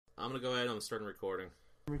I'm gonna go ahead and I'm starting recording.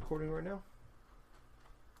 I'm recording right now?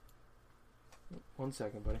 1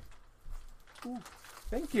 second, buddy. Ooh,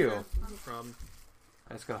 thank you. Okay, no problem.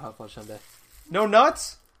 I just got a hot fudge sundae. No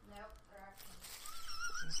nuts? Nope,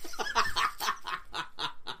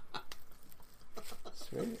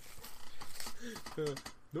 Sweet.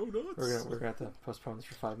 No nuts. We're gonna have to postpone this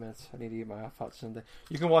for 5 minutes. I need to eat my hot fudge sundae.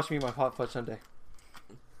 You can watch me eat my hot fudge sundae.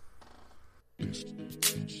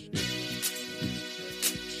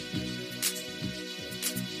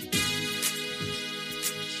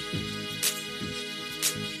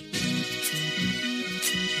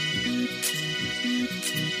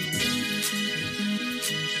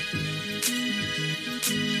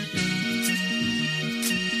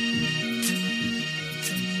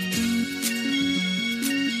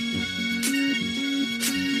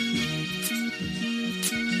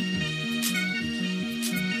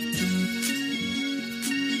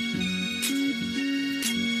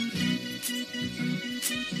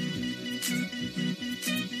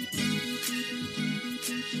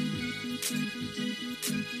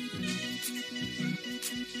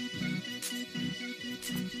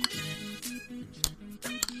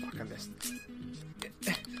 Fuck, I missed.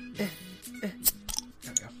 There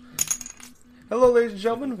we go. Hello, ladies and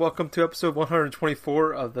gentlemen. Welcome to episode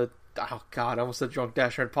 124 of the... Oh, God, I almost said Drunk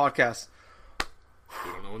Dash Nerd podcast.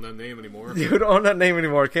 You don't own that name anymore. You don't own that name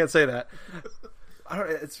anymore. I can't say that. I don't.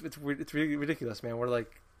 It's really ridiculous, man. We're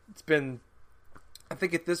like, it's been. I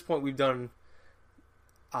think at this point we've done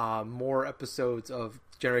more episodes of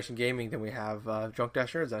Generation Gaming than we have Drunk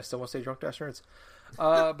Dash Nerds. I still want to say Drunk Dash Nerds,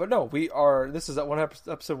 but no, we are. This is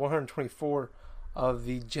episode 124 of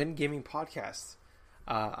the Gen Gaming podcast.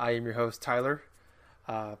 I am your host Tyler.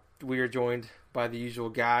 We are joined by the usual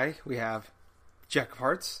guy. We have Jack of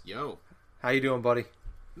Hearts. Yo. How you doing, buddy?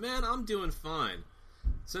 Man, I'm doing fine.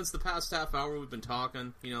 Since the past half hour we've been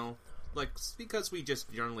talking, you know, like, because we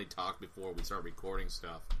just generally talk before we start recording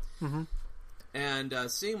stuff. Mm-hmm. And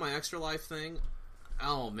seeing my Extra Life thing,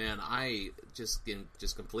 oh man, I just in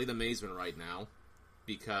just complete amazement right now.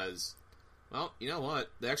 Because, well, you know what?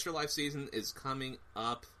 The Extra Life season is coming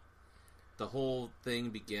up. The whole thing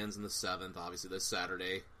begins on the 7th, obviously this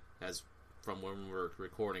Saturday, as from when we're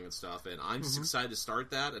recording and stuff, and I'm just excited to start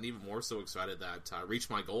that, and even more so excited that I reached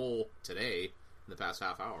my goal today in the past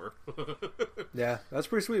half hour. Yeah, that's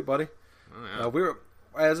pretty sweet, buddy. Oh, yeah. We're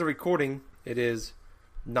as a recording. It is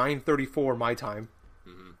 9:34 my time,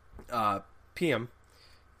 PM.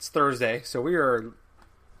 It's Thursday, so we are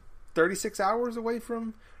 36 hours away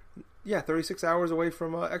from. Yeah, 36 hours away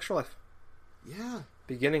from Extra Life Yeah,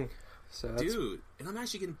 beginning. So that's dude, and I'm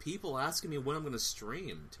actually getting people asking me when I'm going to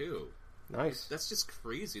stream too. nice. That's just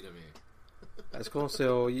crazy to me. That's cool.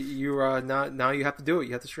 So you now you have to do it.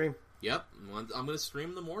 You have to stream. Yep, I'm going to stream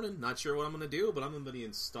in the morning. Not sure what I'm going to do, but I'm going to be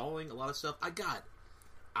installing a lot of stuff. I got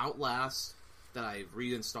Outlast that I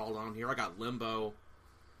reinstalled on here. I got Limbo.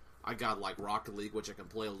 I got like Rocket League, which I can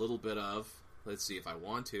play a little bit of. Let's see if I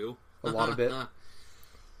want to. A lot of it.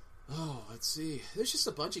 Oh, let's see. There's just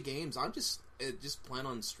a bunch of games. I'm just plan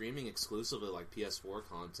on streaming exclusively like PS4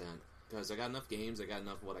 content because I got enough games. I got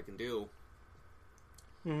enough of what I can do.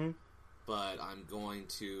 Mm-hmm. But I'm going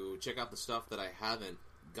to check out the stuff that I haven't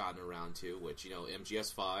gotten around to, which, you know,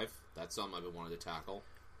 MGS5. That's something I've been wanting to tackle.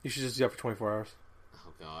 You should just do that for 24 hours.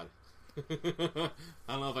 Oh, God.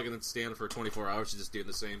 I don't know if I can stand for 24 hours to just do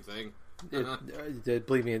the same thing.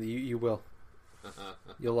 Believe me, you will.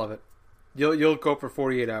 You'll love it. You'll go for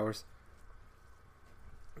 48 hours.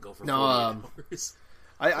 Go for 48 hours.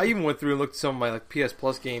 I even went through and looked at some of my like PS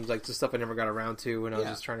Plus games, like just stuff I never got around to, and I was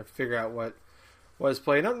just trying to figure out what is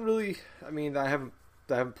played. Not really. I mean, I haven't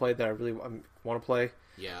played that I really want to play.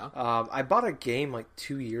 Yeah. I bought a game like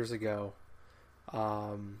 2 years ago,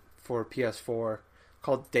 for PS4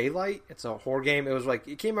 called Daylight. It's a horror game. It was like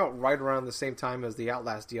it came out right around the same time as the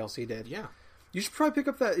Outlast DLC did. Yeah. You should probably pick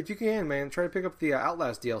up that if you can, man. Try to pick up the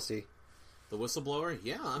Outlast DLC. The Whistleblower?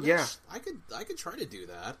 Yeah. I could try to do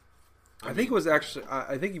that. I think it was actually.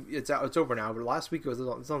 I think it's out. It's over now. But last week it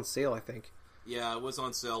was on sale. I think. Yeah, it was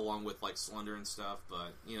on sale along with like Slender and stuff.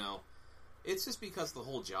 But you know, it's just because the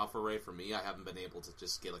whole job array for me, I haven't been able to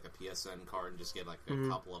just get like a PSN card and just get like a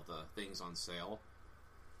couple of the things on sale.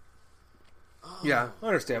 Oh, yeah, I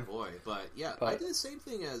understand. Boy, but yeah, I did the same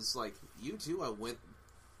thing as like you too. I went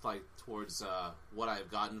like towards what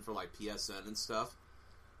I've gotten for like PSN and stuff.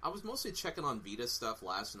 I was mostly checking on Vita stuff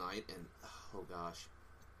last night, and oh gosh,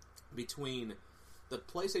 between the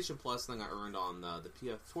PlayStation Plus thing I earned on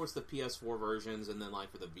towards the PS4 versions, and then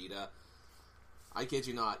like for the Vita, I kid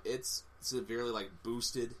you not, it's severely like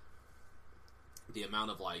boosted the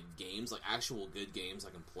amount of like games, like actual good games I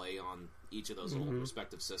can play on each of those little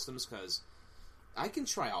respective systems, because I can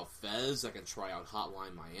try out Fez, I can try out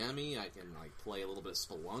Hotline Miami, I can like play a little bit of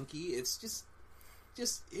Spelunky. It's just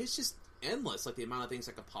endless, like the amount of things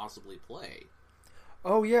I could possibly play.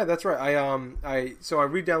 Oh yeah, that's right. I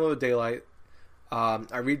re-downloaded Daylight.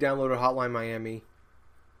 I re-downloaded Hotline Miami.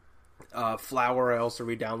 Flower I also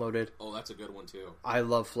re-downloaded. Oh, that's a good one too. I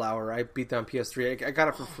love Flower. I beat that on PS3. I got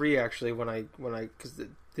it for free actually when I because it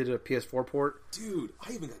did a PS4 port. Dude,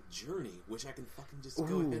 I even got Journey, which I can fucking just go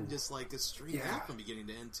ahead and just like stream that from beginning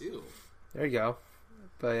to end too. There you go.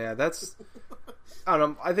 But yeah, that's I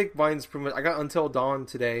don't know. I think mine's pretty much. I got Until Dawn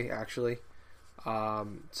today actually.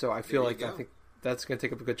 So I feel like I think that's gonna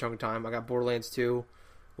take up a good chunk of time. I got Borderlands 2,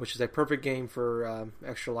 which is a perfect game for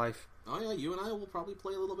Extra Life. Oh yeah, you and I will probably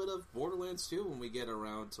play a little bit of Borderlands 2 when we get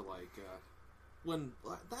around to like when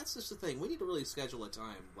that's just the thing. We need to really schedule a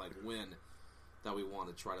time like when that we want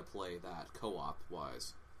to try to play that co-op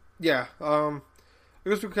wise. Yeah, I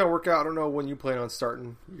guess we can kind of work out. I don't know when you plan on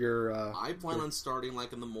starting your. I plan on starting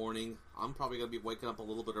like in the morning. I'm probably gonna be waking up a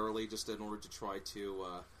little bit early just in order to try to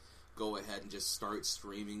go ahead and just start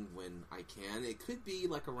streaming when I can. It could be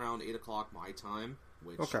like around 8 o'clock my time,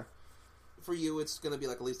 which for you it's gonna be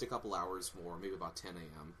like at least a couple hours more, maybe about 10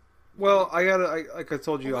 a.m. Well, like I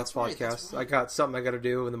told you on this podcast, I got something I got to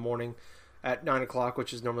do in the morning at 9 o'clock,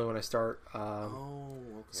 which is normally when I start. Okay.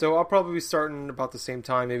 So I'll probably be starting about the same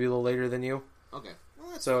time, maybe a little later than you. Okay, well,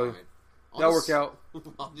 that's so fine. That'll work out.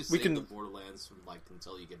 I'll just save the Borderlands from like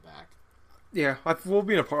until you get back. Yeah, we'll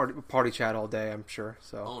be in a party chat all day, I'm sure.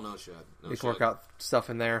 So no shit. We can work out stuff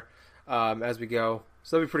in there as we go.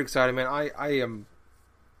 So that'll be pretty exciting, man. I am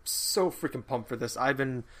so freaking pumped for this. I've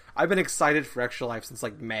been excited for Extra Life since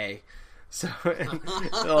like May. So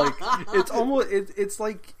like it's almost it's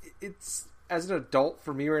like it's as an adult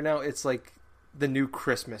for me right now. It's like the new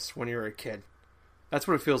Christmas when you're a kid. That's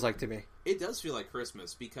what it feels like to me. It does feel like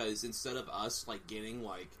Christmas because instead of us like getting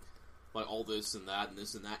like all this and that and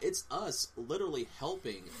this and that, it's us literally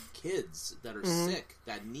helping kids that are sick,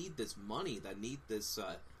 that need this money, that need this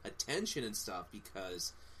attention and stuff,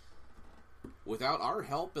 because without our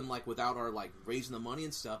help and like without our like raising the money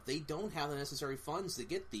and stuff, they don't have the necessary funds to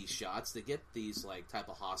get these shots, to get these like type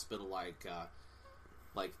of hospital like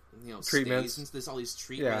you know treatments. Stays and there's all these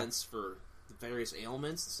treatments for the various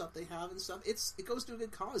ailments and stuff they have and stuff. It goes to a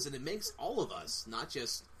good cause, and it makes all of us, not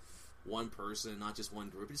just one person, not just one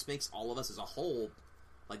group. It just makes all of us as a whole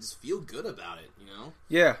like just feel good about it, you know?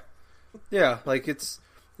 Yeah. Like it's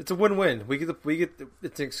a win-win. We get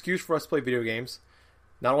it's an excuse for us to play video games.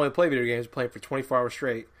 Not only play video games, playing for 24 hours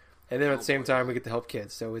straight, and then at the same time we get to help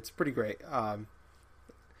kids. So it's pretty great.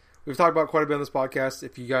 We've talked about quite a bit on this podcast.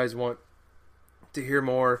 If you guys want to hear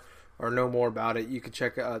more or know more about it, you can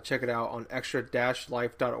check it out on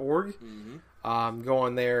extra-life.org. Go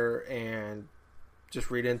on there and just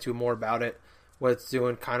read into more about it, what it's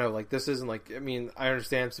doing. Kind of like, this isn't like, I mean, I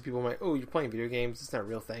understand some people might, oh, you're playing video games, it's not a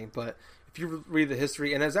real thing, but if you read the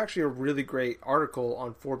history, and there's actually a really great article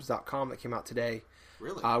on Forbes.com that came out today,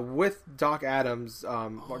 with Doc Adams,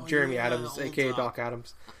 Jeremy Adams, aka Doc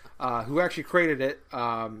Adams, who actually created it,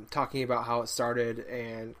 talking about how it started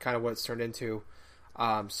and kind of what it's turned into.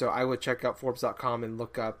 So I would check out Forbes.com and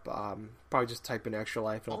look up, probably just type in Extra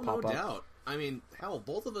Life and it'll pop up. No doubt. I mean, hell,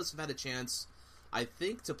 both of us have had a chance, I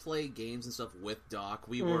think, to play games and stuff with Doc.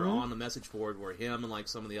 We were on the message board where him and like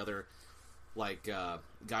some of the other like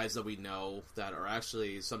guys that we know that are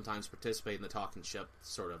actually sometimes participate in the Talking Ship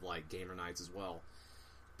sort of like gamer nights as well.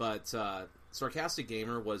 But Sarcastic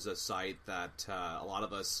Gamer was a site that a lot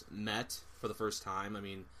of us met for the first time. I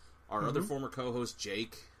mean, our other former co-host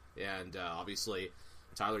Jake and obviously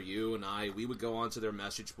Tyler, you and I, we would go onto their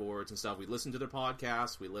message boards and stuff. We'd listen to their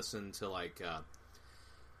podcasts. We listened to like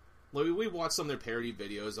we watched some of their parody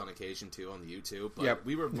videos on occasion too on the YouTube. But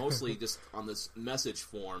we were mostly just on this message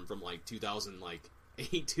form from like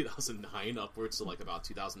 2008, 2009 upwards to like about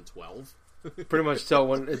 2012. pretty much till it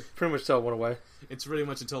went away. It's pretty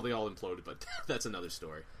much until they all imploded, but that's another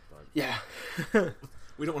story. But yeah.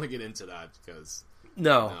 We don't want to get into that because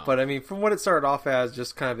no, but I mean, from what it started off as,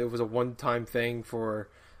 just kind of, it was a one-time thing for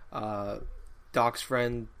Doc's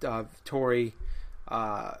friend Tori.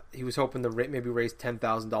 He was hoping to maybe raise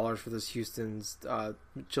 $10,000 for this Houston's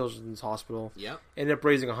Children's Hospital. Yeah, ended up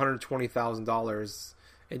raising $120,000,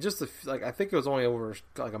 and just I think it was only over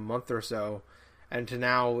like a month or so, and to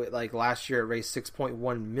now, like last year, it raised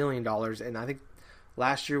 $6.1 million, and I think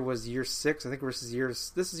Last year was year 6. I think this is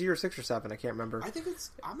year 6 or 7. I can't remember.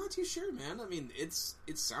 I'm not too sure, man. I mean, it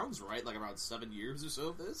sounds right, like around 7 years or so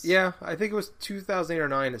of this. Yeah, I think it was 2008 or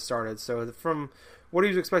 9 it started. So from what he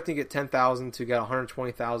was expecting to get 10,000 to get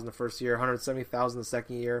 120,000 the first year, 170,000 the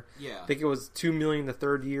second year. Yeah. I think it was 2 million the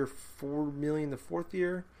third year, 4 million the fourth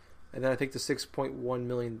year, and then I think the 6.1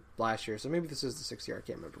 million last year. So maybe this is the 6th year. I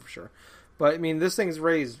can't remember for sure. But I mean, this thing's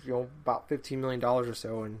raised about $15 million or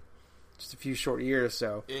so in just a few short years.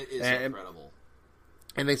 So it is incredible.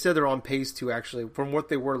 And they said they're on pace to actually, from what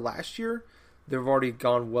they were last year, they've already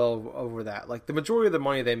gone well over that. Like the majority of the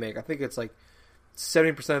money they make, I think it's like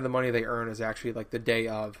 70% of the money they earn is actually like the day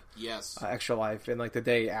of Extra Life, and like the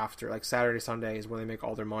day after, like Saturday, Sunday is where they make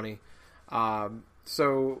all their money.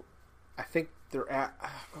 So I think they're at,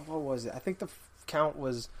 what was it? I think the count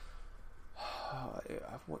was,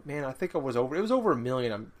 man, I think it was over $1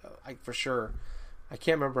 million. For sure. I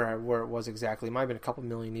can't remember where it was exactly. It might have been a couple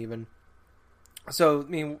million even. So I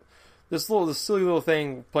mean, this silly little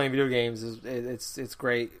thing playing video games it's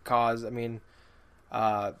great cause. I mean,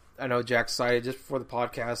 I know Jack's excited just before the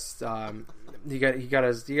podcast. He got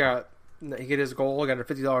his goal. He got a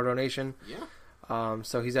 $50 donation. Yeah.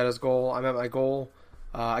 So he's at his goal. I'm at my goal.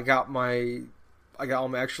 I got all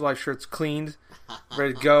my Extra Life shirts cleaned,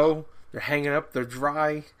 ready to go. They're hanging up. They're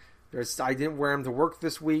dry. I didn't wear them to work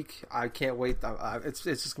this week. I can't wait. It's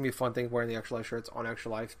just gonna be a fun thing wearing the Extra Life shirts on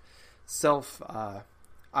Extra Life. I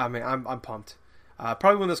mean, I'm pumped.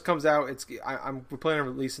 Probably when this comes out, we're planning on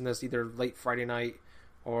releasing this either late Friday night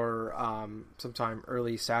or sometime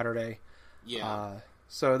early Saturday. Yeah.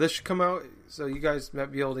 So this should come out. So you guys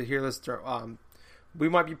might be able to hear this. We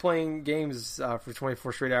might be playing games for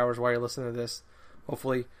 24 straight hours while you're listening to this.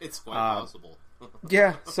 Hopefully, it's quite possible.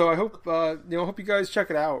 Yeah. So I hope hope you guys check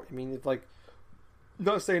it out. I mean, it's like,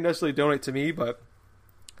 not saying necessarily donate to me, but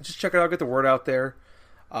just check it out. Get the word out there.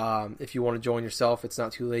 If you want to join yourself, it's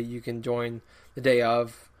not too late. You can join the day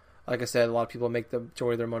of. Like I said, a lot of people make the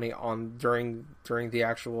majority of their money during the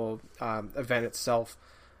actual event itself.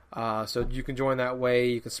 So you can join that way.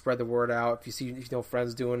 You can spread the word out. If you know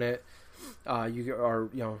friends doing it,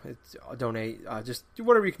 donate. Just do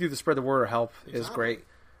whatever you can do to spread the word or help is great.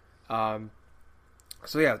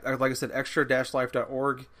 So yeah, like I said,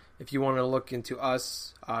 extra-life.org. If you want to look into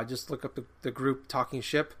us, just look up the group Talking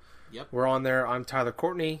Ship. Yep. We're on there. I'm Tyler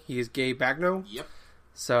Courtney. He is Gabe Bagno. Yep.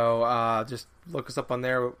 So just look us up on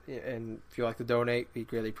there, and if you like to donate, we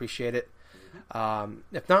greatly appreciate it.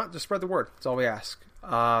 If not, just spread the word. That's all we ask.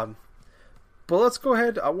 But let's go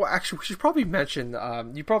ahead. Actually, we should probably mention.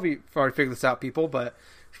 You probably already figured this out, people, but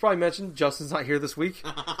we should probably mention Justin's not here this week.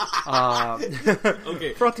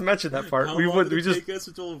 Okay. Forgot to mention that part. How long did it take us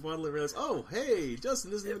until we finally realized? Oh, hey,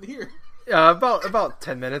 Justin isn't even here. About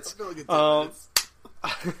 10 minutes. I feel like it's 10 minutes.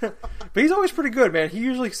 But he's always pretty good, man. He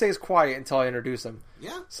usually stays quiet until I introduce him.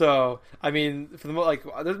 Yeah. So I mean, there's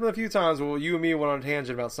been a few times where you and me went on a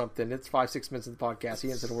tangent about something. It's 5-6 minutes of the podcast. He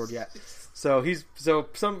hasn't said a word yet. So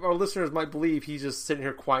some of our listeners might believe he's just sitting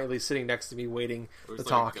here quietly, sitting next to me, waiting to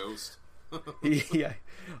talk. A ghost. Yeah.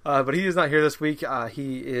 But he is not here this week.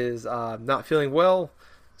 He is not feeling well,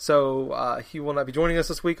 so he will not be joining us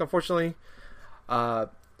this week, unfortunately.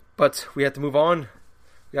 But we have to move on.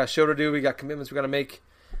 We got a show to do. We got commitments we got to make.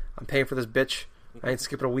 I'm paying for this bitch. I ain't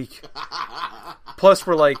skipping a week. Plus,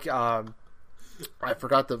 we're like, I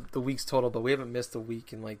forgot the week's total, but we haven't missed a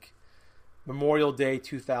week in like Memorial Day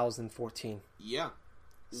 2014. Yeah.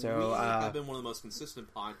 So we have been one of the most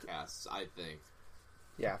consistent podcasts, I think.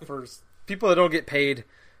 Yeah, for people that don't get paid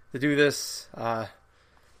to do this, that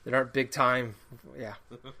aren't big time. Yeah,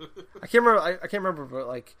 I can't remember, but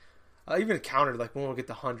like, I even counted like when we'll get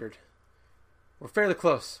to 100. We're fairly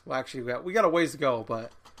close. Well, actually, we got a ways to go,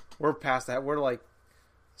 but we're past that. We're like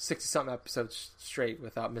 60-something episodes straight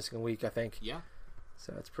without missing a week, I think. Yeah.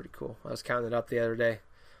 So that's pretty cool. I was counting it up the other day.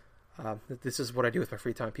 This is what I do with my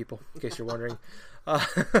free time, people, in case you're wondering.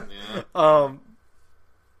 Yeah.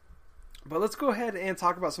 But let's go ahead and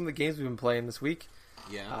talk about some of the games we've been playing this week.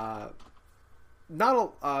 Yeah.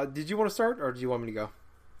 Did you want to start, or do you want me to go?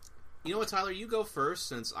 You know what, Tyler? You go first,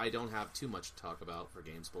 since I don't have too much to talk about for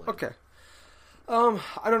games played. Okay.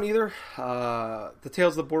 I don't either. The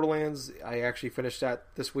Tales of the Borderlands, I actually finished that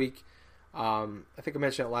this week. I think I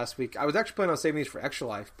mentioned it last week. I was actually planning on saving these for Extra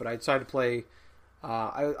Life, but I decided to play.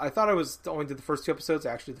 I thought I was only did the first 2 episodes.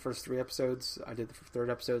 Actually, the first 3 episodes. I did the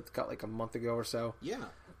 3rd episode. Got like a month ago or so. Yeah.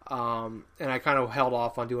 And I kind of held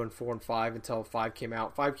off on doing 4 and 5 until 5 came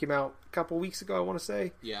out. 5 came out a couple weeks ago, I want to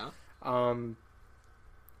say. Yeah. And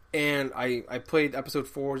I played episode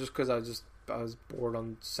 4 just because I was bored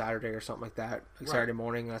on Saturday or something like that, like Saturday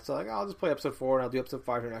morning. And I thought, I'll just play episode 4 and I'll do episode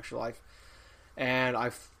 5 in Extra Life. and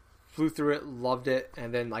I flew through it, loved it,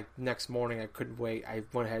 and then like next morning I couldn't wait. I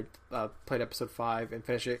went ahead, played episode 5 and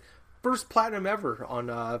finished it. First platinum ever on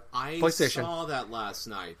PlayStation. I saw that last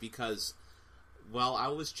night because, well, I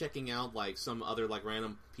was checking out like some other like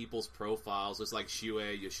random people's profiles. It's like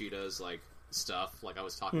Shuei Yoshida's like stuff. Like I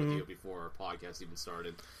was talking with you before our podcast even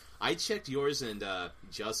started. I checked yours and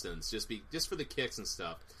Justin's just for the kicks and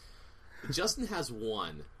stuff. Justin has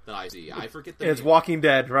one that I see. I forget the name. It's Walking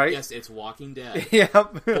Dead, right? Yes, it's Walking Dead.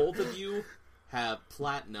 Yep. Both of you have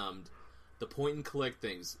platinumed the point and click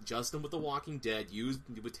things. Justin with The Walking Dead, you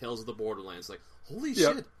with Tales of the Borderlands. Like, holy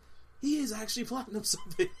shit, he is actually platinum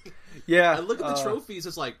something. Yeah. I look at the trophies,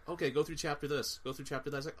 it's like, okay, go through chapter this, go through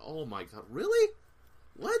chapter that. It's like, oh my god, really?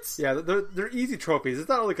 What? Yeah, they're easy trophies. It's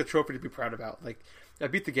not like a trophy to be proud about. Like, I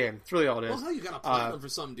beat the game. It's really all it is. Well, how you got a platinum for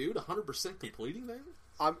some dude? 100% completing thing?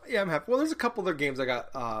 Yeah, I'm happy. Well, there's a couple other games I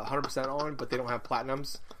got 100% on, but they don't have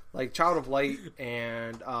platinums. Like Child of Light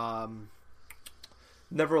and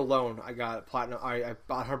Never Alone. I got platinum. I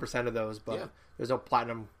bought 100% of those, but there's no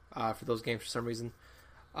platinum for those games for some reason.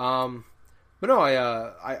 But no,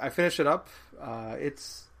 I finished it up.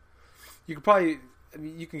 It's you could probably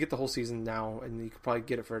you can get the whole season now, and you could probably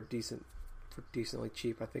get it for decently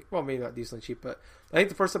cheap. I think. Well, maybe not decently cheap, but I think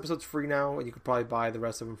the first episode's free now, and you could probably buy the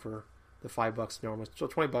rest of them for the $5 normal. So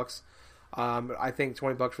 $20. I think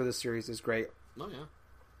 $20 for this series is great. Oh yeah.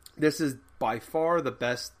 This is by far the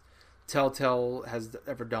best Telltale has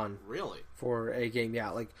ever done. Really? For a game,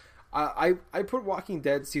 yeah. Like I put Walking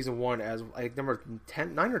Dead season 1 as like number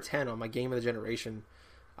 9 or 10 on my Game of the Generation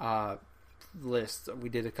list we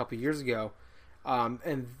did a couple years ago.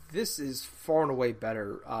 And this is far and away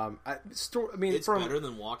better. It's better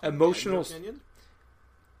than Walking emotional, Dead, in your opinion?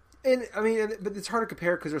 And I mean, but it's hard to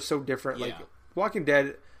compare because they're so different. Yeah. Like Walking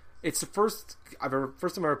Dead, it's the first time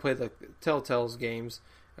I ever played the Telltale's games.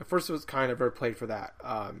 At first, it was kind of ever played for that,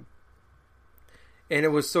 and it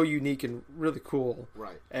was so unique and really cool.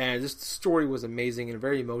 Right. And just the story was amazing and a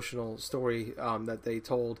very emotional story that they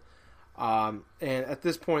told. And at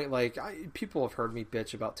this point, like people have heard me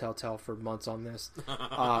bitch about Telltale for months on this,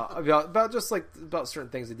 about just like about certain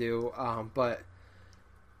things to do. But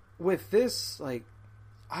with this, like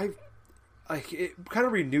it kind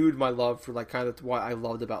of renewed my love for like kind of what I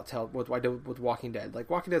loved about what I did with Walking Dead. Like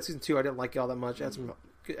Walking Dead season 2, I didn't like it all that much.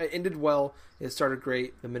 It ended well. It started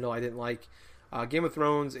great. The middle I didn't like. Game of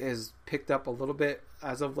Thrones is picked up a little bit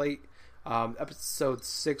as of late. Episode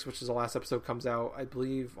 6, which is the last episode, comes out I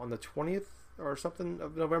believe on the 20th or something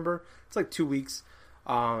of November. It's like 2 weeks.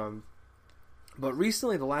 But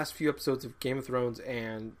recently, the last few episodes of Game of Thrones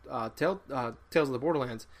and Tales of the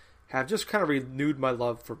Borderlands have just kind of renewed my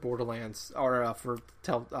love for Borderlands or for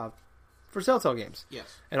Telltale games. Yes,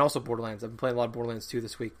 and also Borderlands. I've been playing a lot of Borderlands 2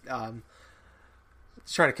 this week.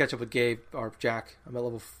 Just trying to catch up with Gabe or Jack. I'm at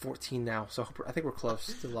level 14 now, so I think we're close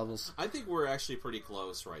to the levels. I think we're actually pretty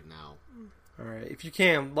close right now. All right, if you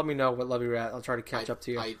can, let me know what level you're at. I'll try to catch up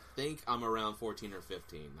to you. I think I'm around 14 or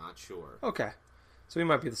 15. Not sure. Okay, so we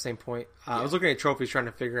might be at the same point. I was looking at trophies, trying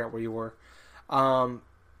to figure out where you were. But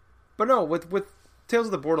no, with Tales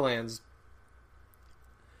of the Borderlands,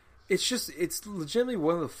 it's legitimately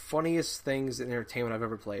one of the funniest things in entertainment I've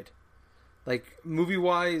ever played. Like movie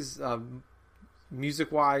wise,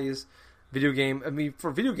 music wise, video game. I mean,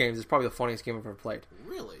 for video games, it's probably the funniest game I've ever played.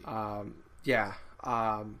 Really? Yeah.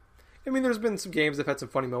 I mean, there's been some games that have had some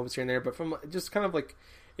funny moments here and there, but from just kind of like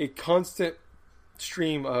a constant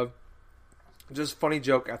stream of just funny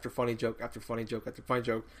joke after funny joke after funny joke after funny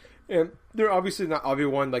joke. And they're obviously not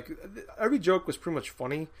everyone. Like every joke was pretty much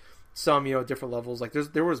funny. Some, different levels. Like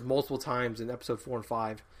there was multiple times in episode 4 and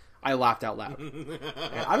 5, I laughed out loud. And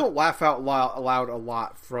I don't laugh out loud a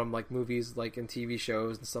lot from like movies, like in TV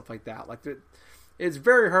shows and stuff like that. Like it's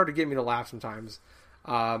very hard to get me to laugh sometimes,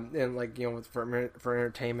 and like for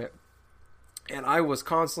entertainment. And I was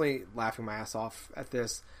constantly laughing my ass off at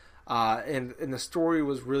this, and the story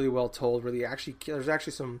was really well told. Really, there's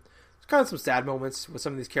actually some sad moments with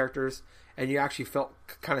some of these characters, and you actually felt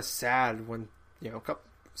kind of sad when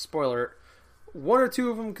spoiler, one or two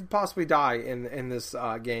of them could possibly die in this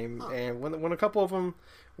game, and when a couple of them,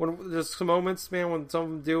 when there's some moments, man, when some of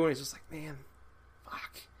them do, and it's just like, man,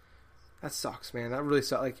 fuck, that sucks, man, that really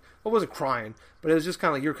sucks. Like I wasn't crying, but it was just kind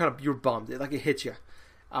of like you're bummed, it hit you.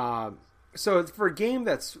 So for a game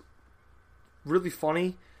that's really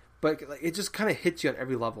funny, but it just kind of hits you on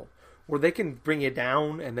every level, where they can bring you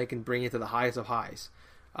down and they can bring you to the highest of highs,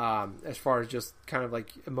 as far as just kind of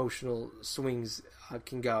like emotional swings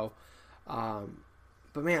can go.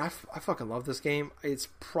 But man, I fucking love this game. It's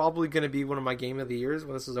probably going to be one of my game of the years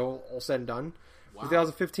when this is all said and done. Wow.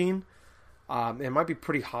 2015. It might be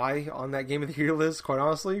pretty high on that game of the year list, quite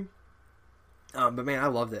honestly. But man, I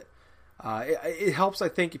loved it. It helps, I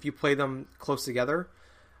think, if you play them close together.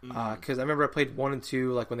 Because I remember I played 1 and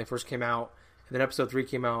 2 like when they first came out, and then episode 3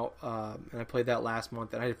 came out, and I played that last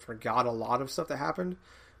month, and I forgot a lot of stuff that happened.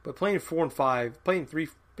 But playing 4 and 5, playing 3,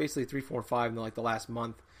 basically 3, 4, and 5 in like the last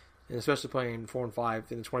month, and especially playing 4 and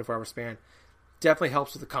 5 in a 24-hour span, definitely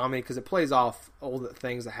helps with the comedy because it plays off old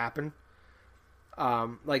things that happen.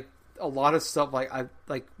 Like a lot of stuff, like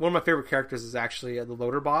one of my favorite characters is actually the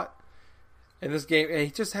loader bot in this game, and he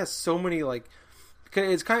just has so many like.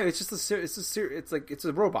 It's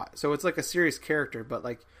a robot, so it's like a serious character, but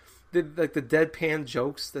like the deadpan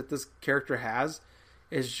jokes that this character has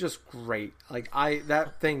is just great. Like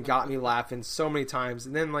that thing got me laughing so many times.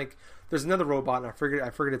 And then like there's another robot, and I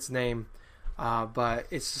forget its name, but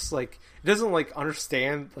it's just like it doesn't like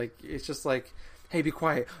understand. Like it's just like, hey, be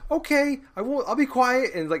quiet. Okay, I'll be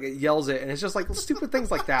quiet, and like it yells it, and it's just like stupid things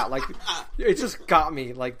like that. Like it just got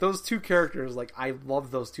me. Like those two characters, like I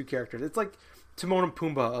love those two characters. It's like Timon and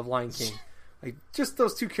Pumbaa of Lion King. Like, just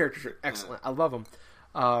those two characters are excellent. I love them.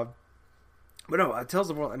 But no, Tales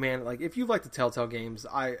of the World, man, like, if you like the Telltale games,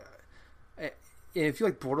 if you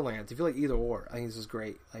like Borderlands, if you like either or, I think this is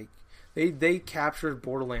great. Like, they captured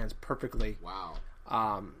Borderlands perfectly. Wow.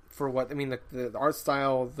 For what, I mean, the art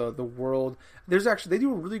style, the world, they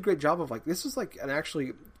do a really great job of, like, this is like,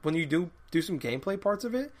 when you do some gameplay parts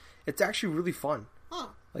of it, it's actually really fun. Huh.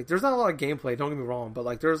 Like, there's not a lot of gameplay, don't get me wrong, but,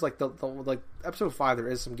 like, there's, like, the episode 5, there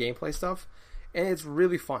is some gameplay stuff, and it's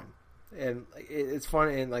really fun. And it's fun,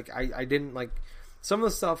 and, like, I didn't, like, some of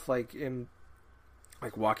the stuff, like, in,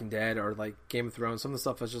 like, Walking Dead or, like, Game of Thrones, some of the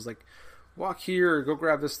stuff is just, like, walk here, go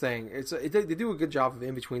grab this thing. They do a good job of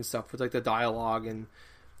in-between stuff with, like, the dialogue and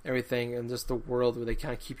everything, and just the world where they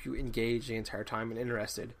kind of keep you engaged the entire time and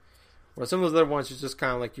interested. Where some of those other ones, it's just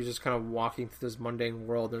kind of, like, you're just kind of walking through this mundane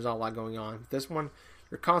world, there's not a lot going on. This one,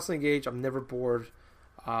 you're constantly engaged. I'm never bored.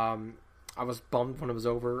 I was bummed when it was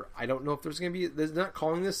over. I don't know if there's going to be... They're not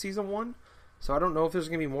calling this season 1, so I don't know if there's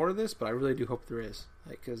going to be more to this, but I really do hope there is.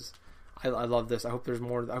 Because I love this. I hope there's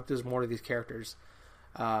more. I hope there's more to these characters.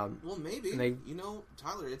 Well, maybe.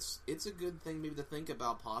 Tyler, it's a good thing maybe to think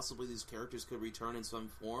about. Possibly these characters could return in some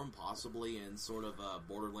form, possibly in sort of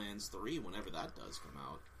Borderlands 3, whenever that does come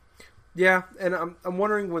out. Yeah, and I'm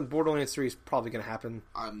wondering when Borderlands 3 is probably going to happen.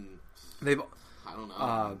 I don't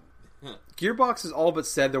know. Gearbox has all but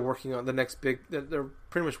said they're working on the next big. They're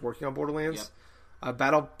pretty much working on Borderlands. Yep.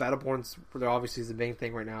 Battleborn's obviously is the main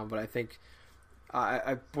thing right now, but I think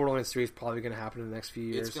Borderlands 3 is probably going to happen in the next few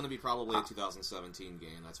years. It's going to be probably a 2017 game.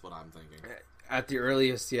 That's what I'm thinking. At the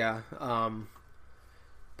earliest, yeah.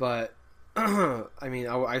 But I mean,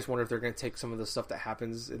 I just wonder if they're going to take some of the stuff that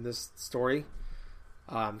happens in this story.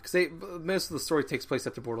 Because most of the story takes place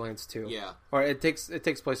after Borderlands 2. Yeah. Or it takes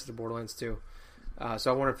place after Borderlands 2.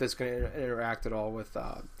 So I wonder if it's going to interact at all with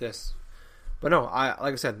this. But no,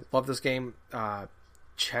 like I said, love this game.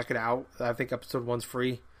 Check it out. I think episode 1's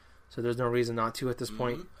free, so there's no reason not to at this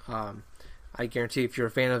point. I guarantee if you're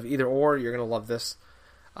a fan of either or, you're going to love this.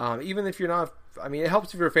 Even if you're not, I mean, it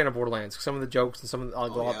helps if you're a fan of Borderlands. Some of the jokes and some of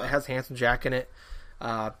the, it has Handsome Jack in it.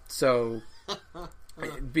 So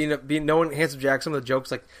being knowing Handsome Jack, some of the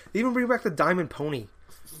jokes, like they even bring back the Diamond Pony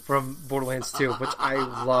from Borderlands 2, which I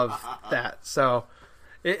love that. So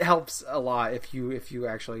it helps a lot if you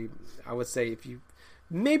actually, I would say, if you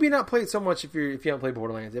maybe not play it so much if you haven't played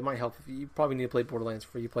Borderlands. It might help. You probably need to play Borderlands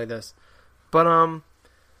before you play this. But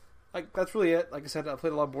like that's really it. Like I said, I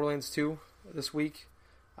played a lot of Borderlands 2 this week.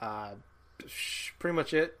 Pretty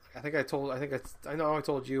much it. I know I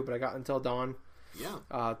told you, but I got Until Dawn.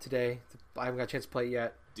 Yeah. Today. I haven't got a chance to play it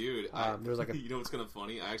yet. Dude, there's like you know what's kind of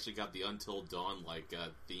funny? I actually got the Until Dawn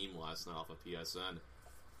theme last night off of PSN.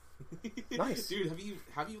 Nice, dude.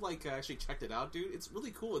 Have you actually checked it out, dude? It's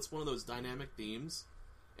really cool. It's one of those dynamic themes,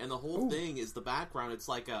 and the whole thing is the background. It's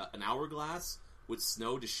like an hourglass with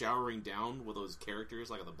snow just showering down with those characters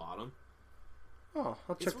like at the bottom. Oh,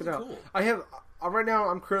 I'll check really it out. Cool. I have right now.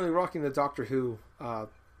 I'm currently rocking the Doctor Who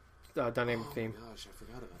dynamic theme. Oh gosh, I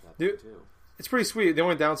forgot about that Dude, too. It's pretty sweet. The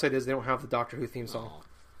only downside is they don't have the Doctor Who theme song. Oh.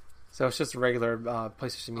 So it's just a regular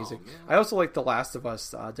PlayStation music. I also like the Last of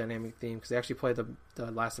Us dynamic theme because they actually play the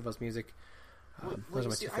Last of Us music. Those are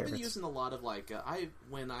my two favorites. I've been using a lot of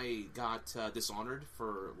when I got Dishonored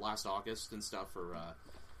for last August and stuff for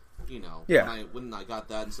when I got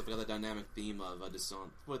that and stuff. I got the dynamic theme of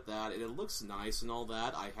Dishonored with that, and it looks nice and all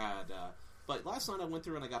that. I had, but last night I went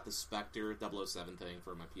through and I got the Spectre 007 thing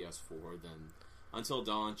for my PS4. Then Until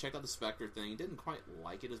Dawn, checked out the Spectre thing. Didn't quite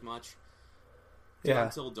like it as much.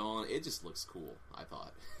 Until Dawn, it just looks cool, I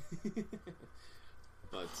thought.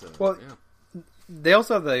 But well, yeah. They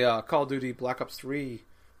also have the Call of Duty Black Ops 3.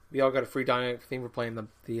 We all got a free dynamic theme for playing the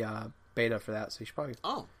beta for that, so you should probably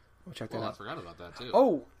go check that out. I forgot about that, too.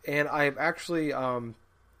 Oh, and I've actually... I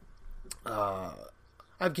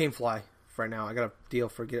have GameFly right now. I got a deal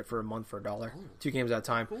get it for a month for $1. 2 games at a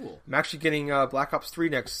time. Cool. I'm actually getting Black Ops 3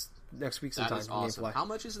 next week sometime. That is awesome. GameFly. How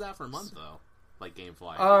much is that for a month, though? Like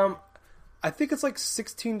GameFly? I think it's like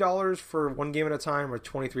 $16 for 1 game at a time, or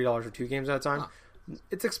 $23 for 2 games at a time. Huh.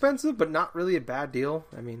 It's expensive, but not really a bad deal.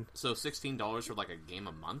 I mean, so $16 for like a game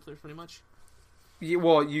a month, or pretty much. Yeah,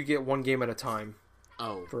 well, you get 1 game at a time.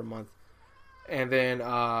 Oh, for a month, and then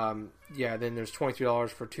then there's $23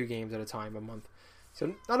 for 2 games at a time a month.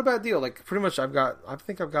 So not a bad deal. Like pretty much, I got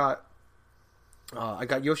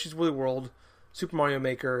Yoshi's Woolly World, Super Mario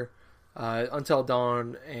Maker, Until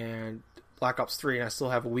Dawn, and Black Ops 3, and I still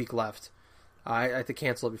have a week left. I have to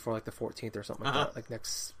cancel it before like the 14th or something like that. Like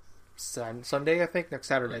next Sunday, I think, next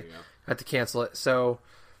Saturday. I have to cancel it. So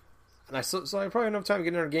I probably have enough time to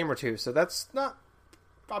get another game or 2. So that's not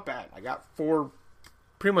bad. I got 4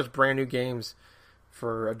 pretty much brand new games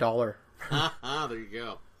for $1. There you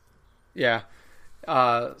go. Yeah.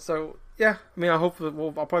 So yeah, I mean, I'll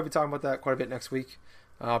probably be talking about that quite a bit next week.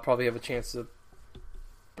 I'll probably have a chance to.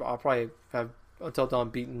 I'll probably have Until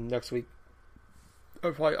Dawn beaten next week.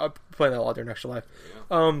 I'll play that a lot during Extra Life.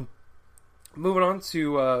 Yeah. Moving on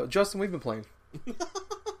to Justin, we've been playing.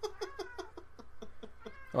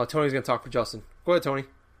 Tony's gonna talk for Justin. Go ahead, Tony.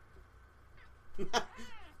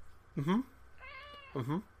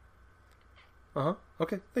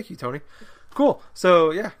 Okay. Thank you, Tony. Cool.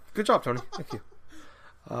 So yeah, good job, Tony. Thank you.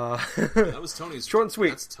 That was Tony's short and sweet.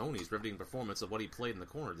 That's Tony's riveting performance of what he played in the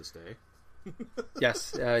corner this day.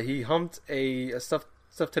 Yes, he humped a stuffed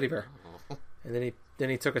teddy bear, and then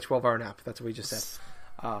he took a 12-hour nap. That's what he just said.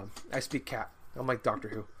 I speak cat. I'm like Doctor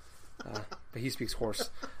Who, but he speaks horse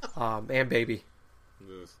and baby.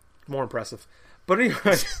 More impressive. But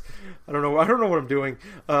anyways, I don't know what I'm doing.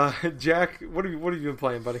 Jack, what have you been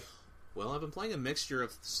playing, buddy? Well, I've been playing a mixture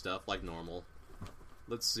of stuff like normal.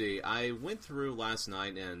 Let's see. I went through last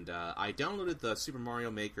night and I downloaded the Super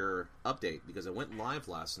Mario Maker update because it went live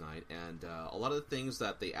last night, and a lot of the things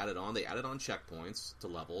that they added on checkpoints to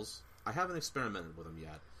levels. I haven't experimented with them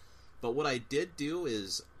yet. But what I did do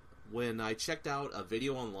is, when I checked out a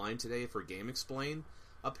video online today for Game Explain,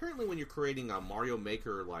 apparently when you're creating a Mario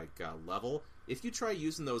Maker level, if you try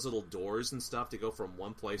using those little doors and stuff to go from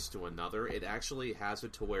one place to another, it actually has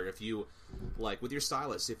it to where if you, like with your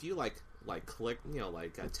stylus, if you click,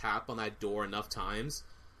 tap on that door enough times,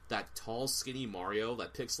 that tall, skinny Mario,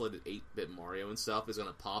 that pixelated 8-bit Mario and stuff, is going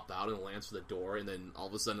to pop out and land for the door, and then all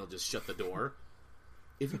of a sudden it'll just shut the door.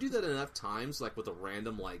 If you do that enough times, like with a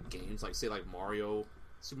random games, like say Mario,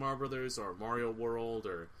 Super Mario Brothers, or Mario World,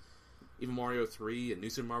 or even Mario 3 and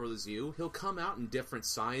New Super Mario Bros. U, he'll come out in different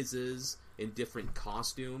sizes, in different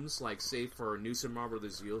costumes. Like, say for New Super Mario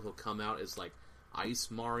Bros. U, he'll come out as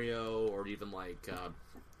Ice Mario, or even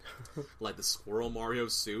the Squirrel Mario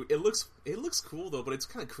suit. It looks cool though, but it's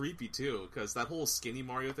kind of creepy too, because that whole skinny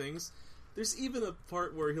Mario things. There's even a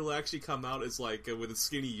part where he'll actually come out as with a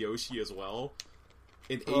skinny Yoshi as well.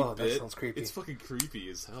 In 8-bit. Oh, that sounds creepy. It's fucking creepy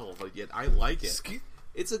as hell, but yet I like it.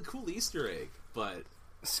 It's a cool Easter egg, but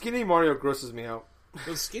skinny Mario grosses me out.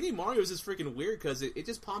 Those skinny Marios is freaking weird because it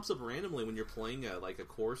just pops up randomly when you're playing a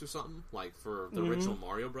course or something, like for the original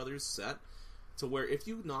Mario Brothers set, to where if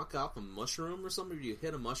you knock off a mushroom or something, or you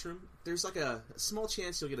hit a mushroom, there's a small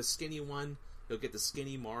chance you'll get a skinny one, you'll get the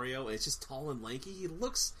skinny Mario, and it's just tall and lanky. He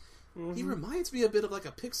reminds me a bit of a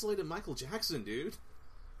pixelated Michael Jackson, dude.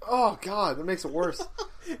 Oh god, that makes it worse.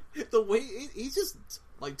 The way he's just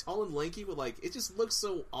tall and lanky with it just looks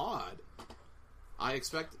so odd. I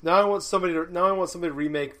expect now I want somebody to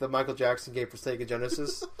remake the Michael Jackson game for Sega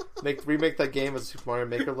Genesis. remake that game as a Super Mario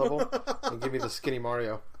Maker level and give me the skinny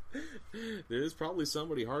Mario. There's probably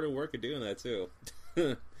somebody hard at work at doing that too.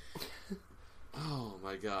 Oh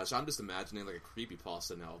my gosh, I'm just imagining a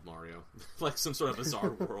creepypasta now of Mario. Some sort of bizarre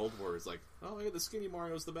world where it's oh yeah, the skinny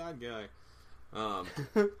Mario's the bad guy.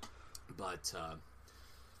 But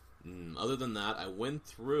other than that, I went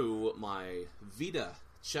through my Vita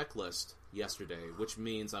checklist yesterday, which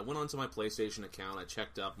means I went onto my PlayStation account, I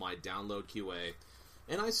checked up my download QA,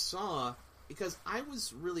 and I saw, because I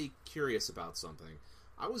was really curious about something.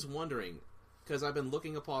 I was wondering, because I've been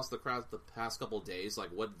looking across the past couple of days,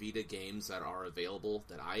 what Vita games that are available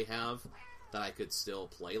that I have that I could still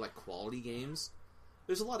play, quality games.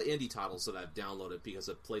 There's a lot of indie titles that I've downloaded because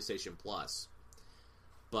of PlayStation Plus.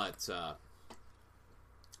 But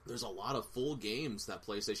there's a lot of full games that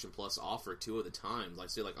PlayStation Plus offer too at the time.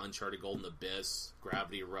 Uncharted Golden Abyss,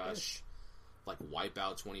 Gravity Rush, like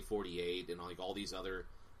Wipeout 2048 and like all these other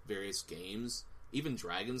various games, even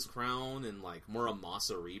Dragon's Crown and like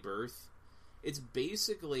Muramasa Rebirth. It's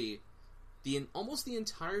basically almost the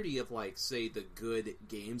entirety of, like, say, the good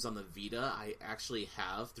games on the Vita I actually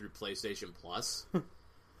have through PlayStation Plus.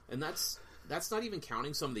 And that's not even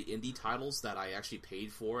counting some of the indie titles that I actually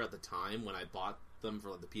paid for at the time when I bought them for,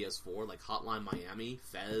 like, the PS4, like Hotline Miami,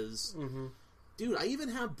 Fez. Mm-hmm. Dude, I even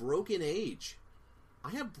have Broken Age.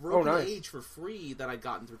 I have Broken Age for free that I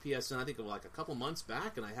gotten through PSN, I think, like a couple months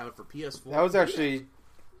back, and I have it for PS4.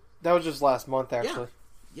 That was just last month, actually.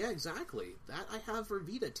 Yeah, exactly. That I have for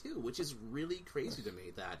Vita, too, which is really crazy to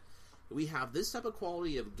me, that we have this type of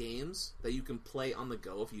quality of games that you can play on the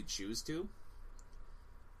go if you choose to.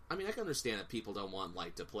 I mean, I can understand that people don't want,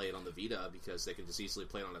 like, to play it on the Vita because they can just easily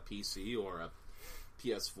play it on a PC or a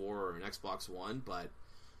PS4 or an Xbox One, but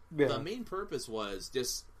the main purpose was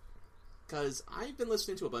just because I've been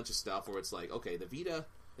listening to a bunch of stuff where it's like, okay, the Vita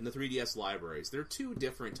and the 3DS libraries, they're two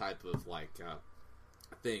different type of, like,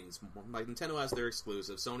 things. Like, Nintendo has their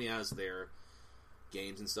exclusives, Sony has their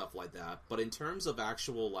games and stuff like that, but in terms of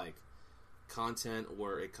actual, like, content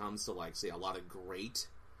where it comes to, like, say, a lot of great,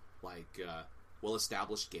 like,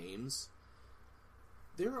 well-established games,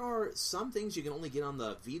 there are some things you can only get on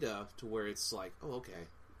the Vita to where it's like, oh,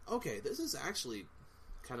 okay, this is actually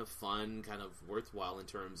kind of fun, kind of worthwhile in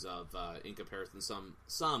terms of, in comparison to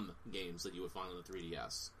some games that you would find on the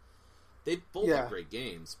 3DS. They both have great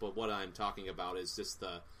games, but what I'm talking about is just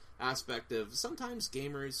the aspect of sometimes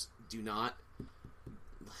gamers do not.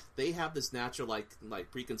 They have this natural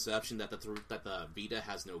like preconception that the Vita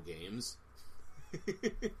has no games,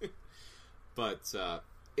 but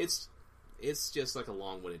it's just like a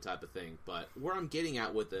long-winded type of thing. But where I'm getting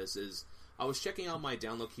at with this is, I was checking out my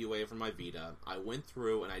download QA for my Vita. I went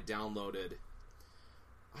through and I downloaded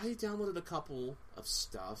a couple of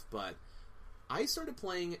stuff, but I started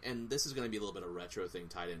playing, and this is going to be a little bit of retro thing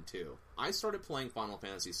tied in too. I started playing Final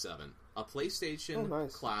Fantasy VII, a PlayStation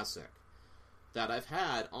classic that I've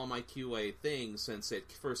had on my QA thing since it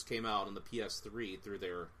first came out on the PS3 through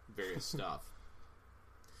their various stuff.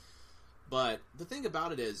 But the thing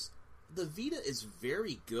about it is, the Vita is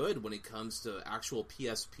very good when it comes to actual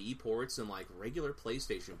PSP ports and like regular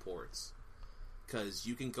PlayStation ports. Because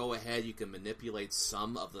you can go ahead, you can manipulate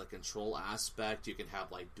some of the control aspect, you can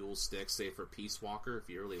have like dual sticks, say for Peace Walker if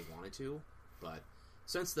you really wanted to. But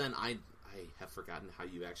since then, I have forgotten how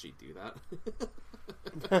you actually do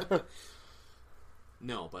that.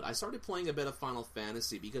 No, but I started playing a bit of Final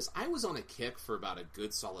Fantasy because I was on a kick for about a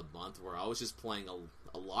good solid month where I was just playing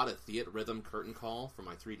a lot of Theatrhythm Curtain Call for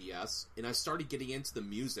my 3DS, and I started getting into the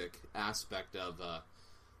music aspect of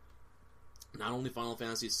not only Final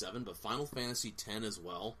Fantasy VII, but Final Fantasy X as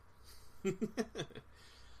well.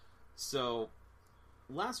 So,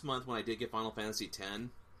 last month when I did get Final Fantasy X,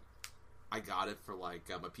 I got it for like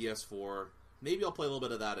my PS4. Maybe I'll play a little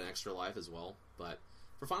bit of that in Extra Life as well, but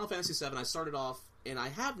for Final Fantasy VII, I started off, and I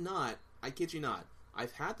have not, I kid you not,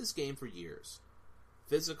 I've had this game for years.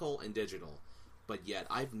 Physical and digital. But yet,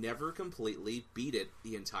 I've never completely beat it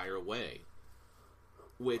the entire way.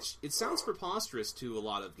 Which, it sounds preposterous to a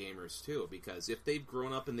lot of gamers, too, because if they've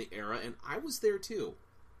grown up in the era, and I was there, too.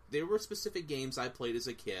 There were specific games I played as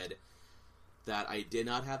a kid that I did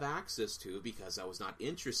not have access to because I was not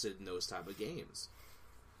interested in those type of games.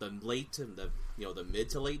 The mid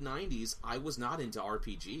to late 90s, I was not into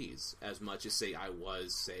RPGs as much as, say, I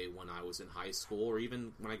was, say, when I was in high school or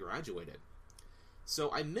even when I graduated.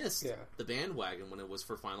 So I missed the bandwagon when it was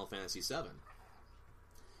for Final Fantasy VII.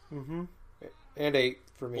 Mm-hmm. And 8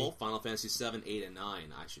 for me. Well, Final Fantasy 7, 8, and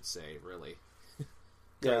 9, I should say, really.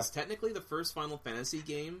 Because technically the first Final Fantasy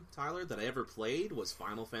game, Tyler, that I ever played was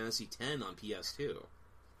Final Fantasy X on PS2.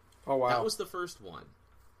 Oh, wow. That was the first one.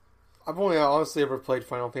 I've only honestly ever played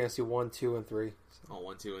Final Fantasy 1, 2, and 3. So. Oh,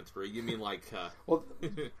 1, 2, and 3. You mean like... well,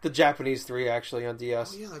 the Japanese 3, actually, on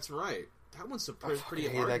DS. Oh, yeah, that's right. That one's a pretty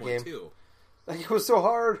hard one, too. Like, it was so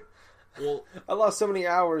hard. Well, I lost so many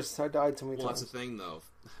hours. I died so many times. Well, that's the thing, though.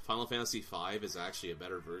 Final Fantasy V is actually a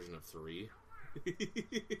better version of 3.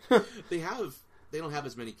 They don't have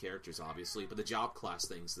as many characters, obviously, but the job class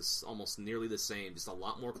thing's almost nearly the same. Just a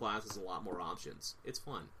lot more classes, a lot more options. It's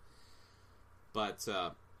fun. But,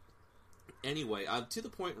 anyway, I'm to the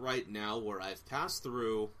point right now where I've passed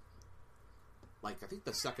through, like, I think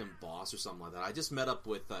the second boss or something like that. I just met up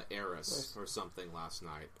with Eris or something last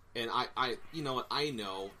night. And I you know what, I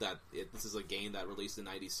know that this is a game that released in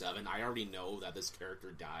 97. I already know that this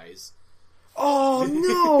character dies. Oh,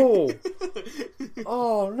 no!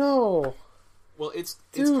 Oh, no! Well, it's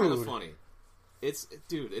kind of funny.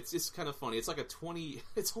 Dude, it's just kind of funny. It's like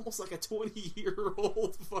it's almost like a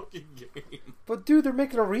 20-year-old fucking game. But dude, they're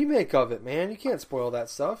making a remake of it, man. You can't spoil that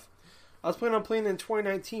stuff. I was planning on playing it in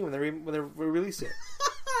 2019 when they release it.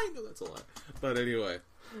 I know that's a lie. But anyway.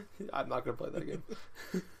 I'm not going to play that game.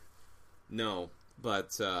 No,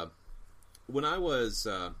 but when I was...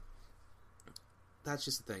 that's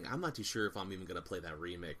just the thing. I'm not too sure if I'm even going to play that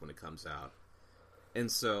remake when it comes out. And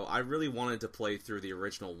so I really wanted to play through the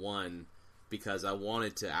original one because I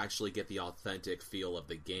wanted to actually get the authentic feel of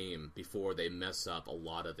the game before they mess up a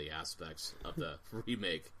lot of the aspects of the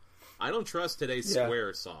remake. I don't trust today's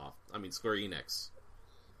Square Enix.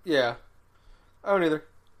 Yeah. I don't either.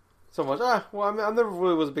 So much. Well, I never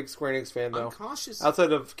really was a big Square Enix fan, though. I'm cautious.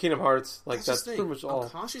 Outside of Kingdom Hearts, that's pretty much all. I'm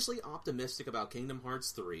cautiously optimistic about Kingdom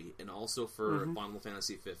Hearts 3 and also for Final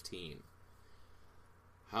Fantasy 15.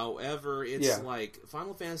 However, it's like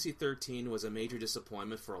Final Fantasy 13 was a major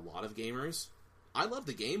disappointment for a lot of gamers. I love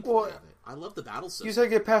the gameplay of it. I love the battle system. You said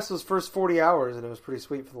get past those first 40 hours, and it was pretty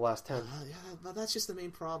sweet for the last 10. Yeah, that's just the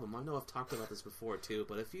main problem. I know I've talked about this before, too,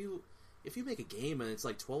 but if you make a game and it's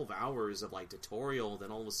like 12 hours of like tutorial,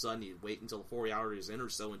 then all of a sudden you wait until 40 hours in or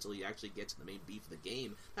so until you actually get to the main beef of the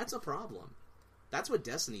game, that's a problem. That's what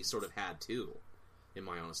Destiny sort of had, too, in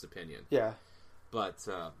my honest opinion. Yeah. But,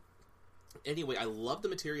 anyway, I love the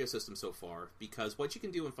materia system so far, because what you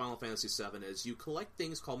can do in Final Fantasy VII is you collect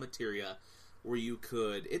things called materia, where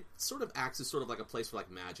it sort of acts as sort of like a place for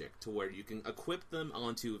like magic, to where you can equip them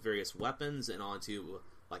onto various weapons and onto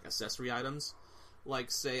like accessory items.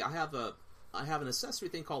 Like, say, I have an accessory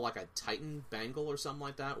thing called like a Titan Bangle or something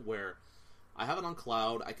like that, where I have it on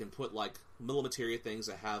Cloud. I can put like little materia things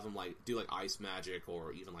that have them like do like ice magic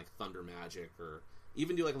or even like thunder magic, or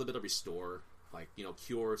even do like a little bit of restore, like,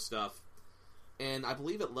 cure stuff. And I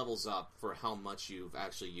believe it levels up for how much you've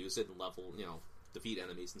actually used it and defeat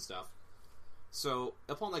enemies and stuff. So,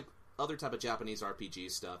 upon like other type of Japanese RPG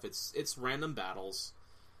stuff, it's random battles,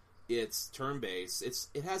 it's turn-based,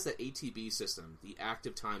 it has that ATB system, the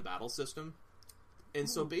active time battle system. And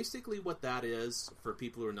so basically what that is, for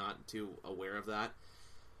people who are not too aware of that,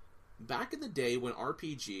 back in the day when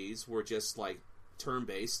RPGs were just like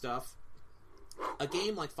turn-based stuff, a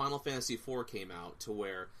game like Final Fantasy IV came out to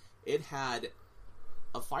where it had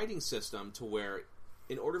a fighting system to where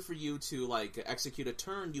in order for you to like execute a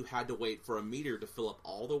turn, you had to wait for a meter to fill up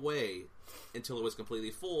all the way until it was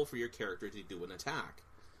completely full for your character to do an attack.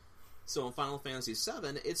 So in Final Fantasy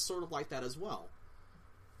VII, it's sort of like that as well.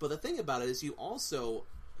 But the thing about it is you also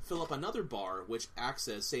fill up another bar, which acts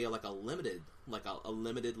as, say, like a limited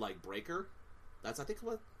breaker. That's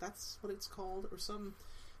what it's called or something.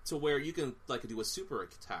 To where you can like do a super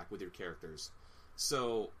attack with your characters.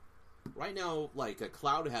 So right now, like a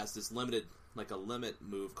Cloud has this limit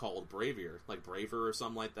move called Braver or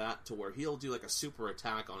something like that, to where he'll do like a super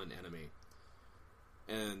attack on an enemy.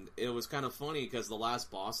 And it was kind of funny because the last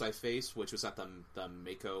boss I faced, which was at the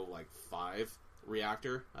Mako 5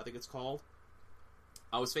 reactor, I think it's called,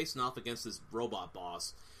 I was facing off against this robot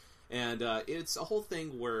boss, and it's a whole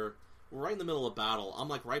thing where we're right in the middle of battle. I'm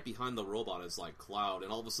like right behind the robot as like Cloud,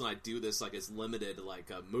 and all of a sudden I do this like it's limited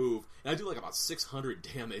move, and I do like about 600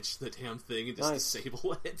 damage to the damn thing and just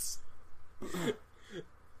disable it.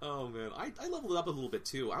 Oh man, I leveled up a little bit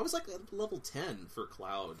too. I was like at level 10 for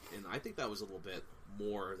Cloud, and I think that was a little bit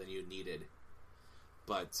more than you needed.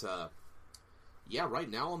 But yeah, right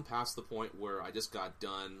now I'm past the point where I just got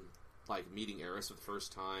done like meeting Eris for the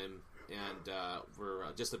first time, and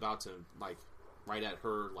we're just about to like right at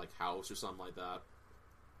her like house or something like that.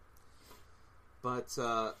 But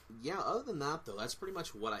yeah, other than that though, that's pretty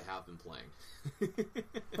much what I have been playing.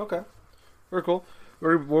 Okay, very cool.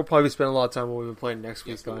 We'll probably spend a lot of time when we've been playing next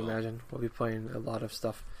week, I imagine. We'll be playing a lot of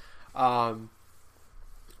stuff. But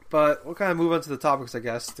we'll kind of move on to the topics, I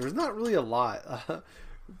guess. There's not really a lot.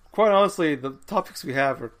 Quite honestly, the topics we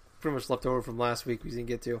have are pretty much left over from last week we didn't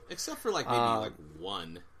get to. Except for like maybe like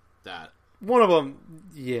one that... One of them,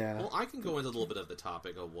 yeah. Well, I can go into a little bit of the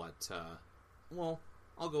topic of what... well,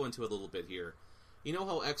 I'll go into a little bit here. You know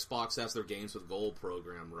how Xbox has their Games with Gold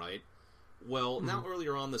program, right? Well, now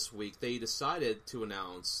earlier on this week, they decided to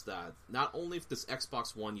announce that not only if this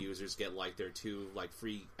Xbox One users get like their 2 like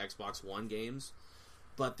free Xbox One games,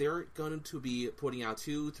 but they're going to be putting out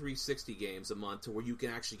 2 360 games a month to where you can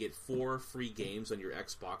actually get 4 free games on your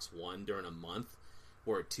Xbox One during a month,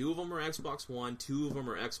 where 2 of them are Xbox One, 2 of them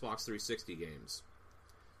are Xbox 360 games.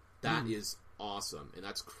 That is awesome, and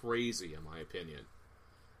that's crazy in my opinion.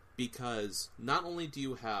 Because not only do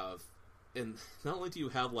you have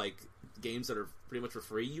like games that are pretty much for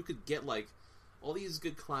free, you could get like all these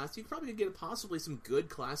good you probably could get possibly some good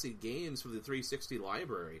classic games for the 360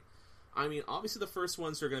 library. I mean, obviously the first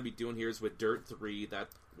ones they're going to be doing here is with Dirt 3. That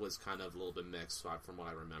was kind of a little bit mixed from what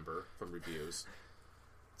I remember from reviews.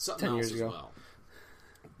 Something 10 else years as ago. well.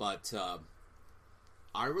 But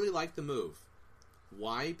I really like the move.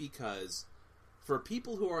 Why? Because for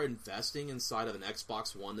people who are investing inside of an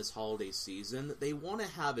Xbox One this holiday season, they want to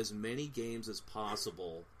have as many games as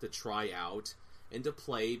possible to try out and to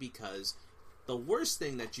play, because the worst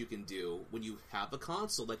thing that you can do when you have a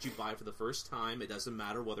console that you buy for the first time, it doesn't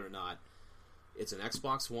matter whether or not it's an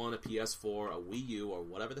Xbox One, a PS4, a Wii U, or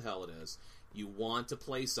whatever the hell it is, you want to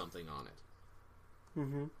play something on it.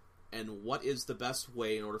 Mm-hmm. And what is the best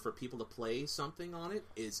way in order for people to play something on it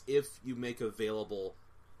is if you make available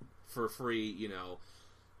for free, you know,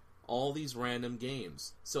 all these random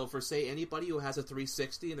games. So for, say, anybody who has a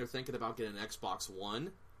 360 and they're thinking about getting an Xbox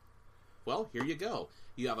One, well, here you go.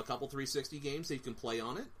 You have a couple 360 games that you can play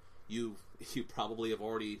on it. You probably have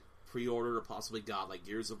already pre-ordered or possibly got, like,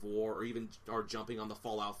 Gears of War, or even are jumping on the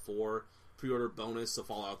Fallout 4 pre-order bonus of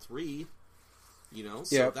Fallout 3. You know,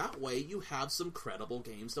 so that way you have some credible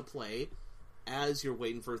games to play as you're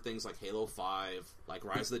waiting for things like Halo 5, like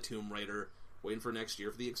Rise of the Tomb Raider, waiting for next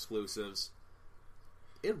year for the exclusives.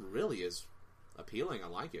 It really is appealing. I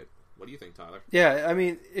like it. What do you think, Tyler? Yeah, I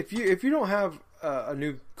mean, if you don't have a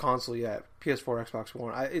new console yet, PS4, Xbox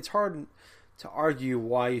One, it's hard to argue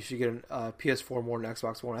why you should get a PS4 more than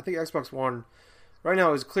Xbox One. I think Xbox One right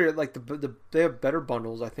now is clear. Like they have better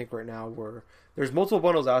bundles. I think right now where there's multiple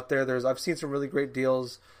bundles out there. I've seen some really great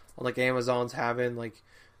deals on, like, Amazon's having, like,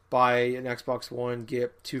 buy an Xbox One,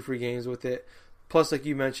 get 2 free games with it. Plus, like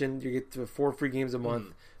you mentioned, you get 4 free games a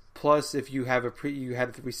month. Plus, if you have you had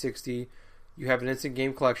a 360, you have an instant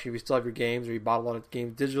game collection if you still have your games, or you bought a lot of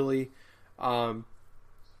games digitally.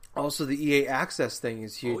 Also, the EA Access thing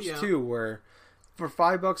is huge too, where for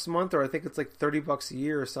 $5 a month, or I think it's like $30 a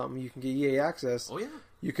year or something, you can get EA Access. Oh yeah,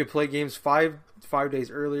 you could play games 5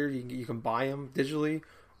 days earlier. You can buy them digitally,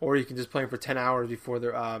 or you can just play them for 10 hours before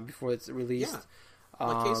it's released. Yeah.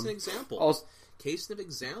 Like case in example. Case in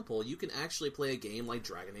example, you can actually play a game like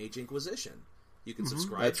Dragon Age Inquisition. You can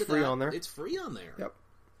subscribe to that. It's free on there. It's free on there. Yep.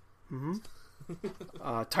 Mm-hmm.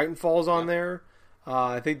 Titanfall's on there.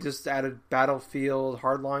 I think just added Battlefield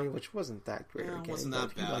Hardline, which wasn't that great. Yeah, it wasn't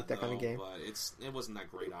that bad. Like that kind of game, but it wasn't that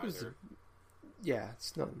great either.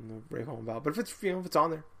 It's nothing to rave home about. But if it's on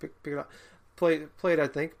there, pick it up, play it. I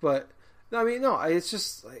think, but I mean, no, it's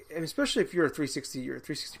just, like, especially if you're a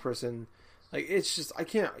 360 person, like, it's just I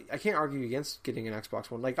can't argue against getting an Xbox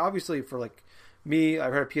One. Like, obviously for, like, me,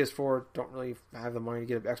 I've had a PS4, don't really have the money to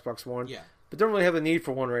get an Xbox One. Yeah. But don't really have the need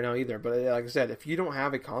for one right now either. But like I said, if you don't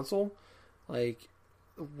have a console, like,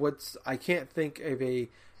 I can't think of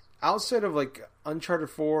outside of, like, Uncharted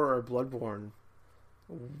 4 or Bloodborne,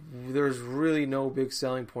 there's really no big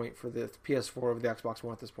selling point for the PS4 over the Xbox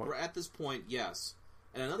One at this point. We're at this point, yes.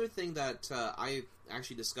 And another thing that I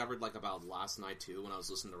actually discovered, like, about last night too, when I was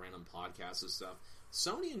listening to random podcasts and stuff,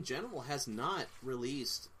 Sony in general has not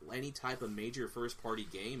released any type of major first-party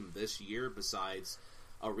game this year besides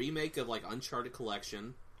a remake of, like, Uncharted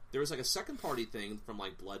Collection. There was, like, a second-party thing from,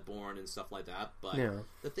 like, Bloodborne and stuff like that, but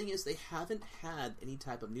the thing is, they haven't had any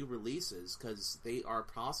type of new releases because they are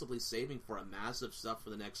possibly saving for a massive stuff for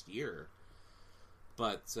the next year.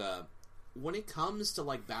 But when it comes to,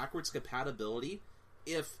 like, backwards compatibility,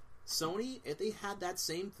 if they had that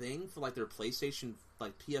same thing for, like, their PlayStation,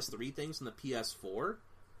 like, PS3 things and the PS4,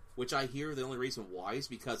 which I hear the only reason why is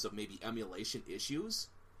because of maybe emulation issues,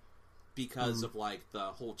 because of, like, the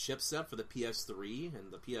whole chipset for the PS3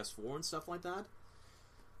 and the PS4 and stuff like that,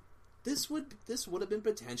 this would have been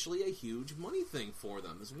potentially a huge money thing for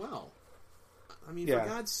them as well. I mean, for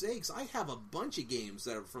God's sakes, I have a bunch of games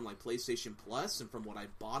that are from, like, PlayStation Plus and from what I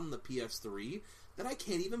bought on the PS3 that I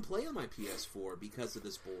can't even play on my PS4 because of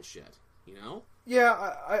this bullshit, you know?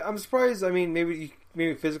 Yeah, I'm surprised. I mean, maybe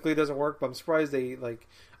physically it doesn't work, but I'm surprised they, like...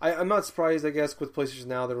 I'm not surprised, I guess, with PlayStation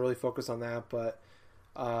Now. They're really focused on that, but...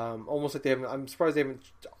 almost like they haven't. I'm surprised they haven't.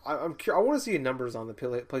 I want to see numbers on the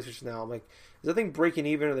PlayStation Now. I'm like, is that thing breaking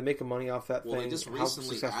even? Are they making money off that thing? Well, they just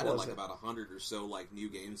recently added like about 100 or so like new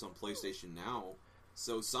games on PlayStation Now,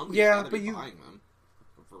 so somebody's got to be buying them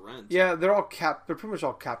for rent. Yeah, they're all They're pretty much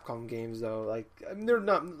all Capcom games though. Like, I mean, they're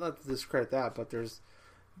not to discredit that, but there's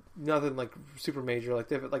nothing like super major. Like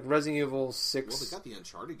they've like Resident Evil 6. Well, they got the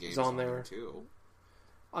Uncharted games on there too.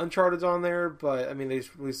 Uncharted's on there, but I mean they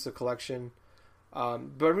just released a collection. But I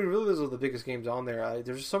mean, really, those are the biggest games on there.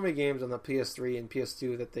 There's just so many games on the PS3 and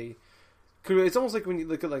PS2 that they could. It's almost like when you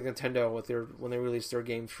look at like Nintendo when they release their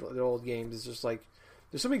games, their old games. It's just like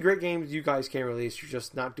there's so many great games you guys can't release. You're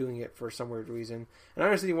just not doing it for some weird reason. And I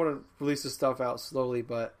understand you want to release this stuff out slowly,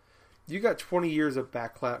 but you got 20 years of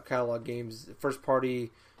back catalog games, first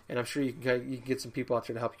party, and I'm sure you can get some people out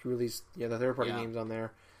there to help you release the third party games on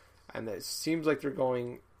there. And it seems like they're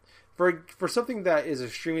going for something that is a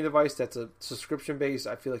streaming device that's a subscription based.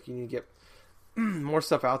 I feel like you need to get more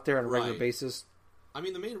stuff out there on a regular basis. I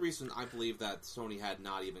mean, the main reason I believe that Sony had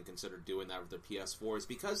not even considered doing that with their PS4 is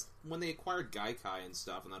because when they acquired Gaikai and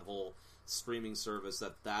stuff and that whole streaming service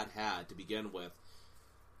that had to begin with,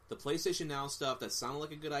 the PlayStation Now stuff, that sounded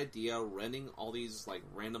like a good idea, renting all these like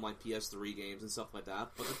random like PS3 games and stuff like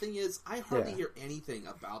that. But the thing is, I hardly hear anything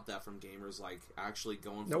about that from gamers, like actually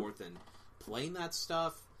going forth and playing that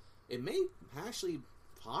stuff. It may actually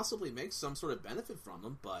possibly make some sort of benefit from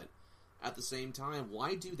them, but at the same time,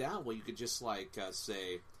 why do that? Well, you could just, like,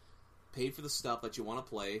 say, pay for the stuff that you want to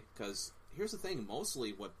play, because here's the thing,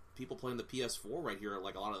 mostly what people play on the PS4 right here are,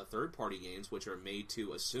 like, a lot of the third-party games, which are made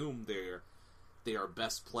to assume they are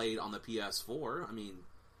best played on the PS4. I mean,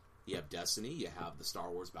 you have Destiny, you have the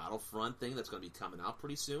Star Wars Battlefront thing that's going to be coming out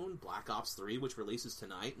pretty soon, Black Ops 3, which releases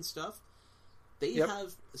tonight and stuff.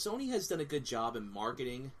 Sony has done a good job in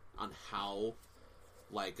marketing on how...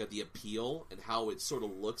 like the appeal and how it sort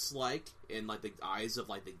of looks like in like the eyes of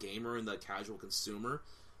like the gamer and the casual consumer,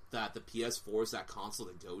 that the PS4 is that console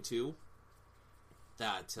to go to.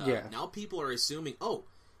 That now people are assuming, oh,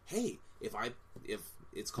 hey, if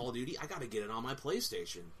it's Call of Duty, I got to get it on my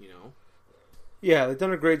PlayStation. Yeah, they've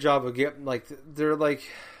done a great job of getting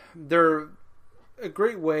they're a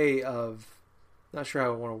great way of, not sure how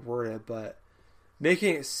I want to word it, but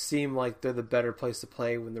making it seem like they're the better place to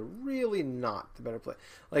play when they're really not the better play.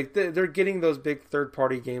 Like they're getting those big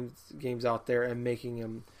third-party games out there and making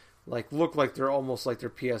them like look like they're almost like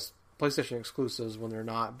their PlayStation exclusives when they're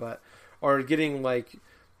not. But or getting like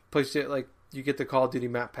PlayStation, like you get the Call of Duty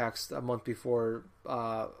map packs a month before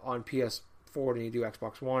on PS4 and you do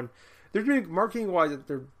Xbox One. They're doing marketing wise.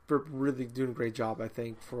 They're really doing a great job, I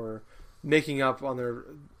think, for making up on their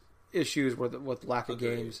issues with lack of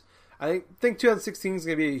games. I think 2016 is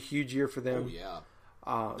going to be a huge year for them. Oh, yeah.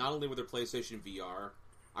 Not only with their PlayStation VR.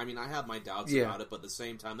 I mean, I have my doubts about it, but at the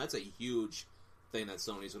same time, that's a huge thing that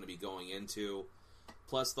Sony's going to be going into.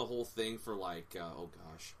 Plus the whole thing for, like, oh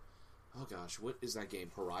gosh, what is that game?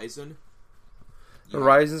 Horizon?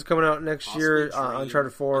 Horizon's coming out next year.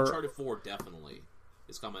 Uncharted 4. Uncharted 4 definitely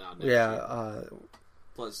is coming out next year. Yeah.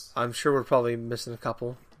 Plus, I'm sure we're probably missing a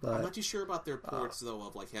couple. But I'm not too sure about their ports, though,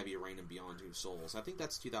 of like Heavy Rain and Beyond Two Souls. I think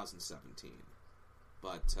that's 2017.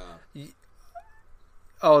 But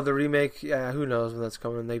the remake, yeah, who knows when that's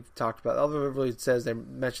coming? They've talked about it. Although it really says they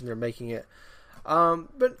mentioned they're making it.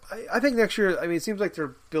 But I think next year, I mean, it seems like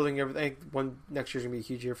they're building everything. Next year's gonna be a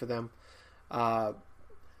huge year for them. But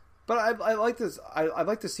I like this. I'd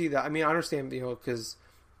like to see that. I mean, I understand, because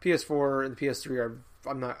PS4 and the PS3 are.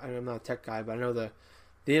 I'm not a tech guy, but I know the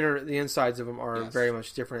insides of them are very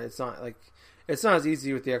much different. It's not as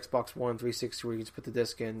easy with the Xbox One 360 where you can just put the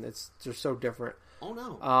disc in. They're so different. Oh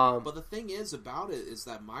no! But the thing is about it is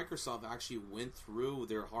that Microsoft actually went through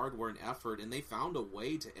their hardware and effort, and they found a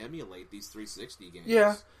way to emulate these 360 games.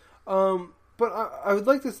 Yeah, but I would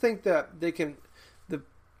like to think that they can,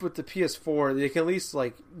 with the PS4, they can at least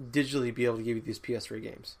like digitally be able to give you these PS3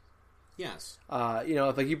 games. Yes.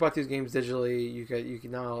 If like you bought these games digitally, you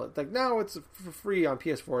can now it's for free on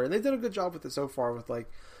PS4, and they've done a good job with it so far. With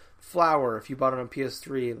like Flower, if you bought it on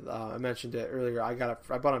PS3, I mentioned it earlier. I bought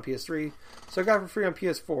it on PS3, so I got it for free on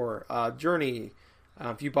PS4. Journey,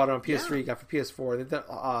 if you bought it on PS3, you got it for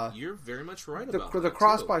PS4. You're very much right about that. The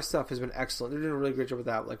cross-buy stuff has been excellent. They're doing a really great job with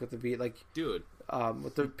that. Like with the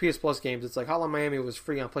with the PS Plus games, it's like Hotline Miami was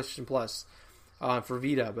free on PlayStation Plus for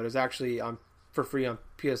Vita, but it was actually for free on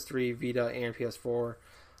PS3, Vita, and PS4.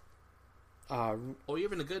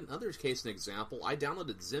 Even another case, an example. I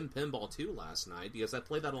downloaded Zim Pinball 2 last night because I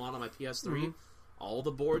played that a lot on my PS3. Mm-hmm. All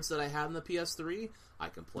the boards that I had on the PS3, I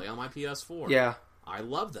can play on my PS4. Yeah, I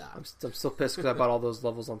love that. I'm still pissed because I bought all those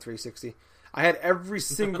levels on 360. I had every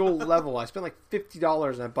single level. I spent like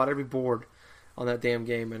 $50 and I bought every board on that damn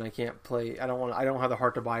game, and I can't play. I don't have the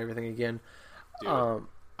heart to buy everything again. Dude.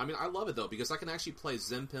 I mean, I love it though because I can actually play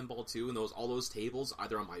Zim Pinball 2 and all those tables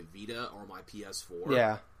either on my Vita or my PS4.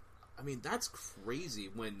 Yeah, I mean that's crazy.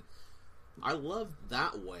 When I love the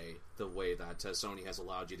way that Sony has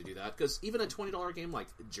allowed you to do that, because even a $20 game like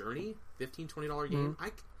Journey, $15-$20 game,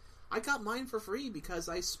 I got mine for free because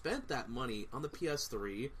I spent that money on the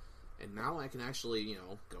PS3, and now I can actually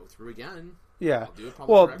go through again. Yeah.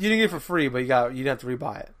 Well, you didn't get it for free, but you didn't have to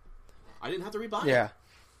rebuy it. I didn't have to rebuy it. Yeah.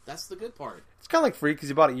 That's the good part. It's kind of like free because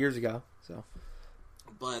you bought it years ago. So,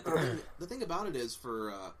 but the thing about it is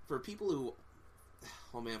for people who,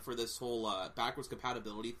 for this whole backwards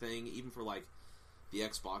compatibility thing, even for like the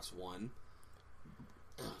Xbox One.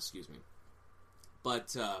 Excuse me.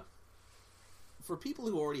 But for people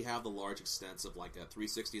who already have the large extents of like a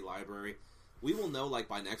 360 library, we will know like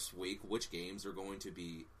by next week which games are going to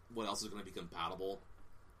be, what else is going to be compatible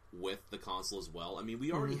with the console as well. I mean,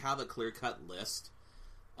 we already have a clear-cut list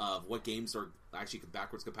of what games are actually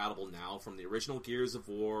backwards compatible now, from the original Gears of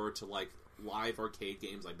War to like live arcade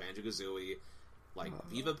games like Banjo-Kazooie, like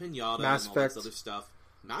Viva Pinata, Mass and all this Effect. other stuff.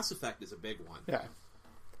 Mass Effect is a big one. Yeah.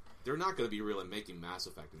 They're not going to be really making Mass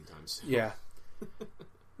Effect anytime soon. Yeah.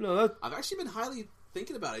 No, I've actually been highly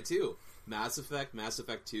thinking about it too. Mass Effect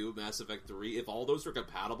 2, Mass Effect 3, if all those are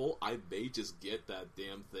compatible, I may just get that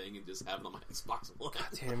damn thing and just have it on my Xbox One.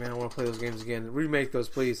 damn man, I want to play those games again. Remake those,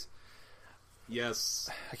 please. Yes.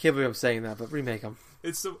 I can't believe I'm saying that, but remake them.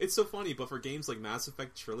 It's so funny, but for games like Mass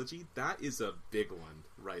Effect Trilogy, that is a big one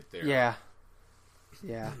right there. Yeah.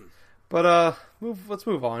 Yeah. But let's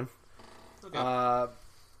move on. Okay.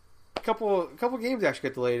 A couple games actually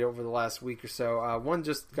got delayed over the last week or so. One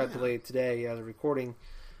just got delayed today as a recording.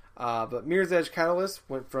 But Mirror's Edge Catalyst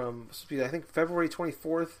went from, I think February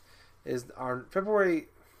 24th is our February.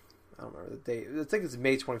 I don't remember the date. I think it's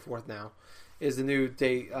May 24th now. Is the new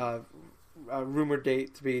date, rumored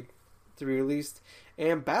date to be released.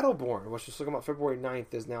 And Battleborn, which was talking about February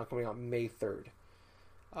 9th, is now coming out May 3rd.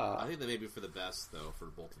 I think that may be for the best, though, for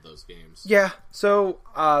both of those games. Yeah, so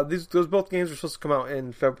those both games are supposed to come out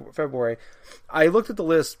in February. I looked at the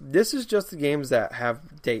list. This is just the games that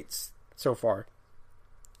have dates so far.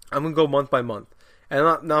 I'm going to go month by month. And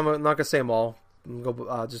I'm not going to say them all. I'm going to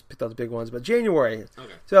go just pick out the big ones. But January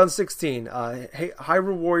 2016,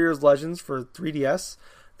 Hyrule Warriors Legends for 3DS.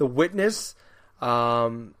 The Witness.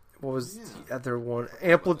 What was the other one?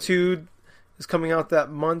 Amplitude is coming out that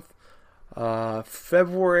month.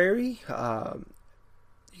 February,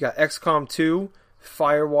 you got XCOM 2,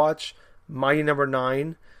 Firewatch, Mighty Number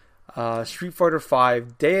 9, Street Fighter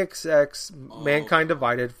 5, Deus Ex, Mankind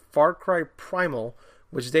Divided, Far Cry Primal,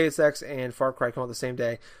 which Deus Ex and Far Cry come out the same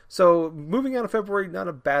day. So moving out of February, not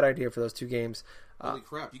a bad idea for those two games. Holy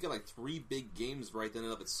crap! You got like 3 big games right then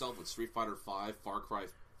and of itself with Street Fighter 5, Far Cry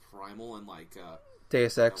Primal, and like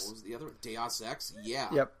Deus Ex. what was the other? Deus Ex? Yeah.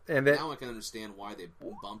 Yep. And then, now I can understand why they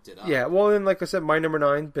bumped it up. yeah, well, then, like I said, My Number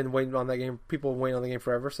 9, been waiting on that game. People waiting on the game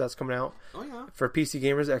forever, so that's coming out. Oh, yeah. For PC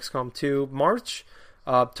gamers, XCOM 2. March,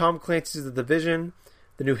 Tom Clancy's The Division,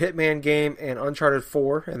 the new Hitman game, and Uncharted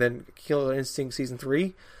 4, and then Killer Instinct Season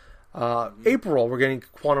 3. April, we're getting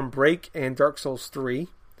Quantum Break and Dark Souls 3.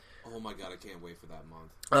 Oh, my God, I can't wait for that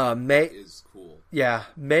month. May That is cool. Yeah,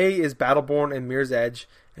 May is Battleborn and Mirror's Edge,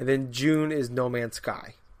 and then June is No Man's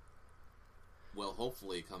Sky. Well,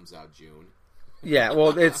 hopefully it comes out June. Yeah,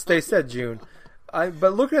 well, they said June.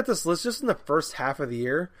 But looking at this list, just in the first half of the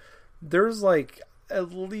year, there's like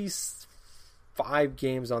at least 5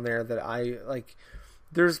 games on there that I like.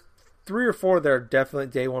 There's 3 or 4 that are definitely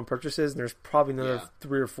day one purchases, and there's probably another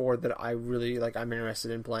 3 or 4 that I really like. I'm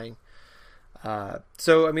interested in playing.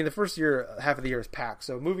 So I mean, the first half of the year is packed.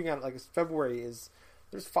 So moving out, like February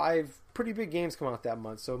there's 5 pretty big games coming out that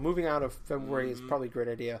month. So moving out of February is probably a great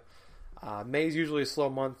idea. May is usually a slow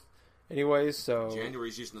month, anyways. So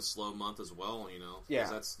January's usually a slow month as well. You know,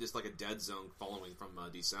 'cause that's just like a dead zone following from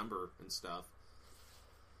December and stuff.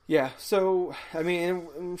 Yeah, so I mean,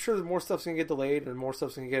 I'm sure that more stuff's gonna get delayed and more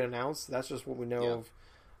stuff's gonna get announced. That's just what we know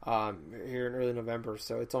of here in early November.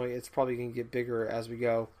 So it's probably gonna get bigger as we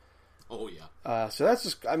go. Oh yeah. So that's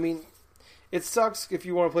just, I mean, it sucks if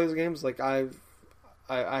you want to play those games. Like I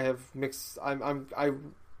have mixed. I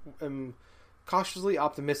am cautiously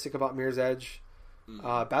optimistic about Mirror's Edge.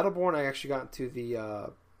 Battleborn, I actually got into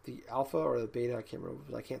the alpha or the beta. I can't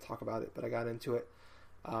remember. I can't talk about it, but I got into it.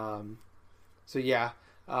 So yeah.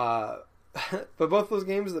 But both those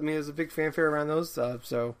games, I mean, there's a big fanfare around those.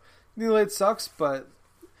 So it sucks, but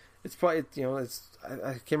it's probably I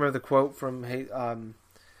can't remember the quote from Shigeru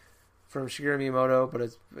Miyamoto, but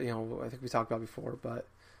it's I think we talked about before. But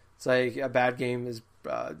it's like a bad game is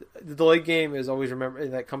the delayed game is always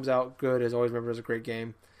that comes out good is always remembered as a great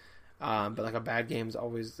game. But like a bad game is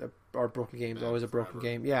always or broken game is always a broken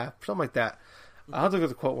game. Yeah, something like that. I'll have to look at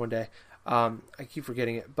the quote one day. I keep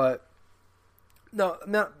forgetting it, but. No,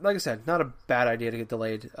 like I said, not a bad idea to get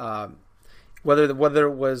delayed. Whether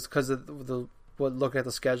it was because of looking at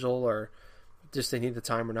the schedule or just they need the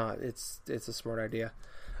time or not, it's a smart idea.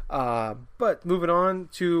 But moving on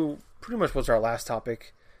to pretty much what's our last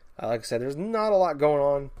topic. Like I said, there's not a lot going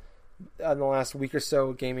on in the last week or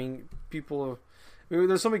so. Gaming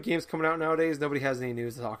there's so many games coming out nowadays. Nobody has any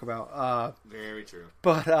news to talk about. Very true.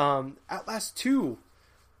 But Outlast 2.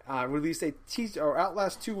 Released a teaser, or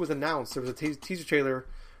Outlast 2 was announced. There was a teaser trailer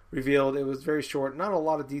revealed. It was very short, not a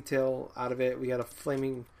lot of detail out of it. We got a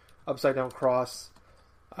flaming upside down cross,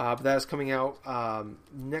 but that is coming out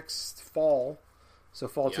next fall, so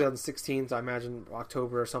fall 2016. So I imagine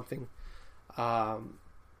October or something.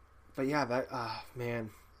 But yeah, that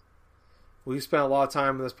man, we've spent a lot of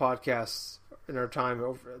time on this podcast in our time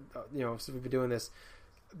over, since we've been doing this,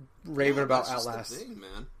 raving about Outlast. That's the thing,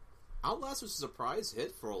 man. Outlast was a surprise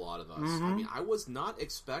hit for a lot of us. I mean, I was not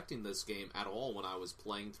expecting this game at all when I was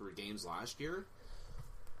playing through games last year.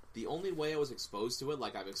 The only way I was exposed to it,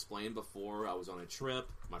 like I've explained before, I was on a trip,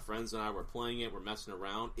 my friends and I were playing it, we're messing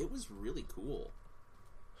around. It was really cool.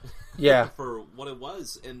 Yeah. For what it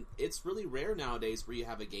was. And it's really rare nowadays where you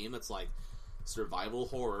have a game that's like survival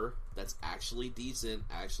horror that's actually decent,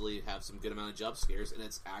 actually have some good amount of jump scares, and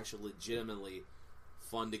it's actually legitimately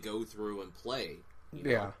fun to go through and play.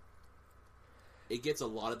 Yeah. It gets a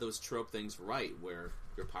lot of those trope things right, where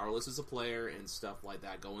you're powerless as a player and stuff like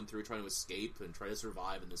that, going through trying to escape and try to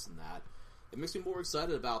survive and this and that. It makes me more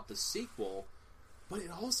excited about the sequel, but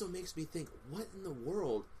it also makes me think, what in the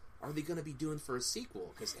world are they going to be doing for a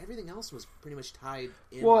sequel? Because everything else was pretty much tied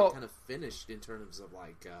in, kind of finished in terms of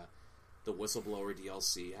the Whistleblower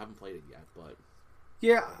DLC. I haven't played it yet, but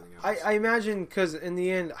yeah, I imagine, because in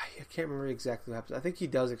the end, I can't remember exactly what happens. I think he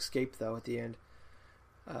does escape though at the end.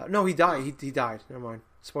 No, he died. He died. Never mind.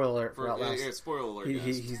 Spoiler alert for Outlast. Yeah, spoiler alert.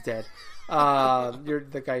 He's dead.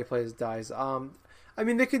 The guy who plays dies. I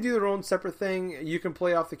mean, they could do their own separate thing. You can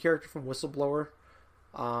play off the character from Whistleblower.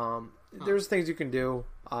 There's things you can do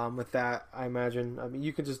with that, I imagine. I mean,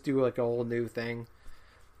 you can just do like a whole new thing,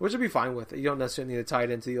 which would be fine with it. You don't necessarily need to tie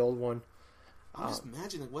it into the old one. I'm just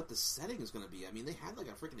imagining what the setting is going to be. I mean, they had like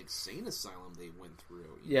a freaking insane asylum they went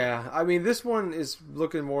through. Yeah, I mean, this one is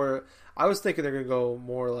looking more... I was thinking they're going to go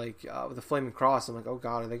more like with the Flaming Cross. I'm like, oh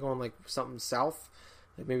god, are they going like something south?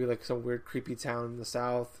 Like maybe like some weird creepy town in the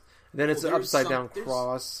south. And then it's an upside down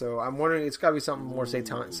cross, so I'm wondering it's got to be something more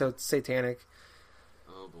satanic.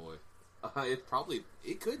 Oh boy.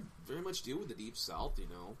 It could very much deal with the Deep South,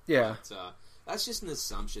 Yeah. But, that's just an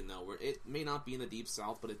assumption, though, where it may not be in the Deep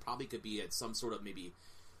South, but it probably could be at some sort of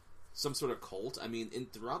cult. I mean,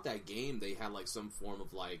 throughout that game, they had like some form of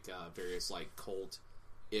various like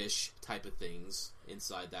cult-ish type of things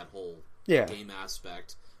inside that whole game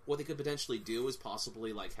aspect. What they could potentially do is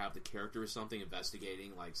possibly like have the character or something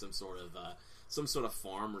investigating like some sort of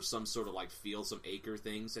farm or some sort of like field, some acre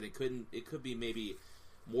things, and it could be maybe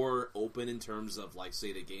more open in terms of like,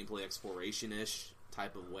 say, the gameplay exploration-ish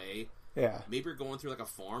type of way. Yeah. Maybe you're going through like a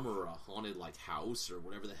farm or a haunted like house or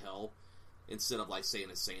whatever the hell, instead of like, say, an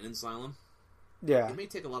insane asylum. Yeah. It may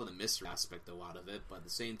take a lot of the mystery aspect though out of it, but at the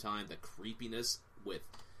same time, the creepiness with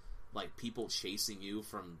like people chasing you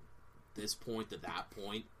from this point to that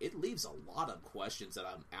point, it leaves a lot of questions that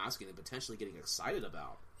I'm asking and potentially getting excited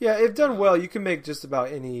about. Yeah, if done well, you can make just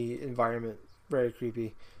about any environment very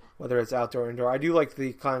creepy, whether it's outdoor or indoor. I do like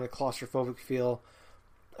the kind of claustrophobic feel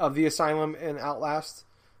of the asylum in Outlast.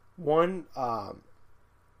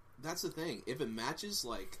 That's the thing. If it matches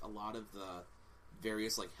like a lot of the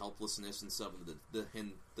various like helplessness and stuff,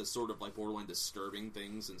 and the sort of like borderline disturbing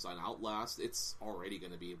things inside Outlast, it's already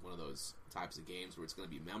going to be one of those types of games where it's going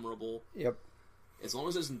to be memorable. Yep. As long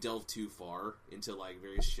as it doesn't delve too far into like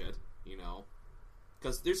various shit,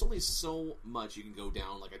 because there's only so much you can go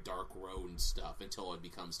down like a dark road and stuff until it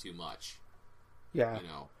becomes too much. Yeah.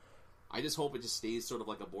 I just hope it just stays sort of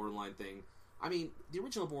like a borderline thing. I mean, the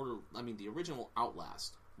original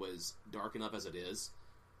Outlast was dark enough as it is,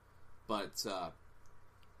 but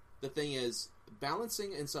the thing is,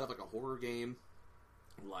 balancing inside of like a horror game,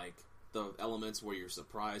 like the elements where you're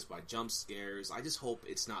surprised by jump scares, I just hope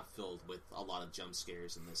it's not filled with a lot of jump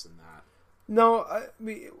scares and this and that. No, I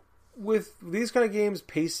mean, with these kind of games,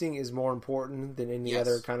 pacing is more important than any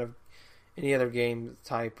other game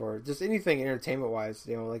type, or just anything entertainment wise,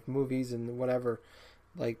 like movies and whatever.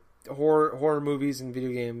 Like horror movies and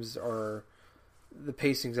video games are, the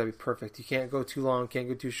pacing's gotta be perfect. You can't go too long, can't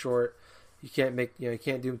go too short. You can't make, you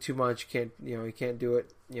can't do too much. You can't do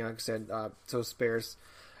it, like I said, so sparse.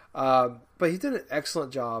 But he did an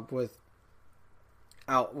excellent job with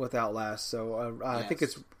Outlast. So I think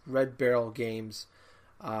it's Red Barrel Games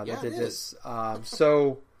that did this.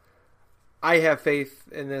 So I have faith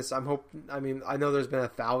in this. I know there's been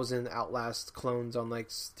 1,000 Outlast clones on like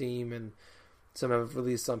Steam, and some have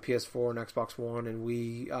released on PS4 and Xbox One and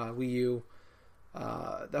Wii U.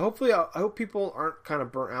 Hopefully, I hope people aren't kind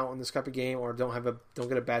of burnt out on this type of game, or don't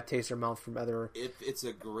get a bad taste in their mouth from other. If it's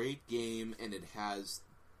a great game and it has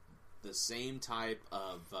the same type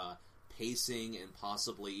of pacing and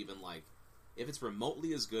possibly even like, if it's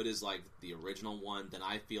remotely as good as like the original one, then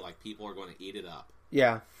I feel like people are going to eat it up.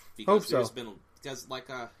 Yeah. Because Hope so. there's been, because like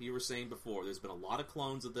you were saying before, there's been a lot of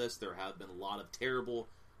clones of this. There have been a lot of terrible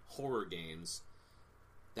horror games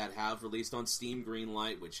that have released on Steam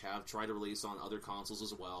Greenlight, which have tried to release on other consoles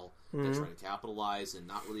as well, that try to capitalize and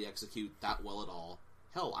not really execute that well at all.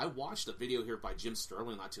 Hell, I watched a video here by Jim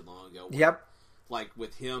Sterling not too long ago. Yep. Like,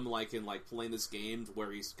 with him, like, in, like, playing this game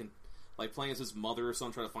where he's, like, playing as his mother or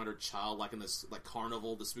something, trying to find her child, like, in this, like,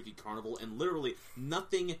 carnival, the spooky carnival, and literally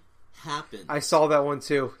nothing happens. I saw that one,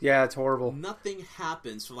 too. Yeah, it's horrible. Nothing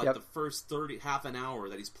happens for, like, the first half an hour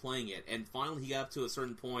that he's playing it, and finally he got up to a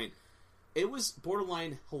certain point. It was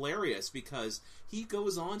borderline hilarious, because he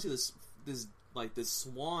goes on to this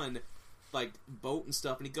swan, like, boat and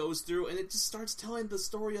stuff, and he goes through, and it just starts telling the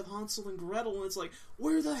story of Hansel and Gretel, and it's like,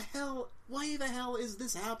 why the hell is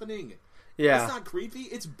this happening? Yeah. It's not creepy,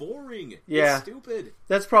 it's boring. Yeah. It's stupid.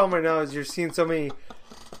 That's the problem right now, is you're seeing so many...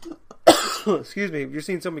 excuse me, you're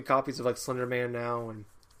seeing so many copies of, like, Slender Man now, and,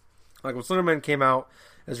 like, when Slender Man came out,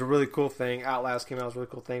 it was a really cool thing. Outlast came out, it was a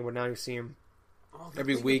really cool thing, but now you see him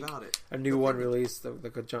every week, a new one released,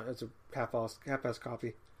 like it's a half-ass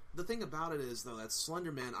copy. The thing about it is, though, that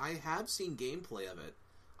Slender Man, I have seen gameplay of it.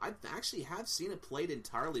 I actually have seen it played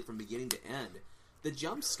entirely from beginning to end. The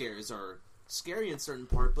jump scares are scary in certain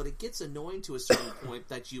part, but it gets annoying to a certain point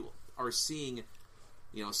that you are seeing,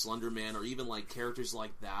 you know, Slender Man or even, like, characters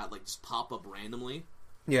like that, like, just pop up randomly.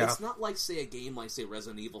 Yeah. It's not like, say, a game like, say,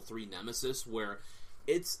 Resident Evil 3 Nemesis, where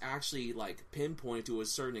it's actually, like, pinpointed to a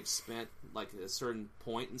certain extent, like, a certain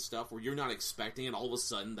point and stuff, where you're not expecting it, all of a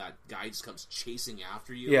sudden that guy just comes chasing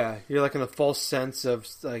after you. Yeah, you're, like, in a false sense of,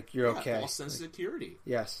 like, you're okay. False sense of security.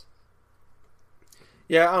 Yes.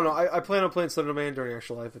 Yeah, I don't know. I plan on playing Slender Man during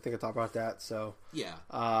Extra Life. I think I talked about that, so... Yeah.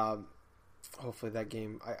 Hopefully that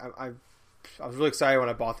game... I was really excited when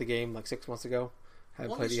I bought the game, like, 6 months ago.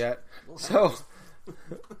 Haven't played it yet. So,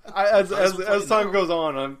 as time goes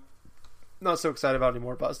on, I'm not so excited about it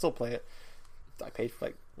anymore, but I'll still play it. I paid for,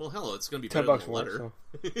 like... Well, hello, it's going to be $10 better than The for Letter.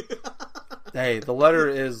 it, so. Hey, The Letter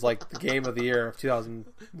is, like, the game of the year of 2000,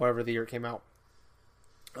 whatever the year it came out.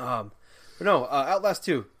 But no, Outlast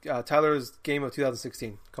 2, Tyler's game of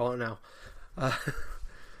 2016. Call it now.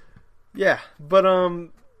 Yeah, but I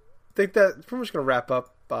think that's pretty much going to wrap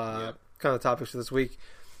up kind of the topics for this week.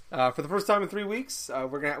 For the first time in 3 weeks,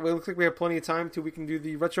 it looks like we have plenty of time till we can do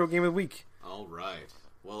the Retro Game of the Week. All right.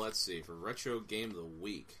 Well, let's see. For Retro Game of the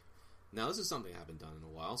Week. Now, this is something I haven't done in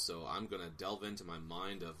a while, so I'm going to delve into my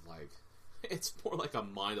mind of, like... It's more like a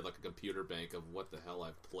mind of, like, a computer bank of what the hell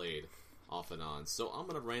I've played off and on. So I'm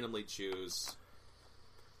going to randomly choose...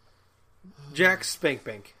 Jack Spank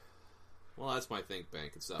Bank. Well, that's my think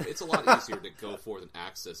bank and stuff. It's a lot easier to go forth and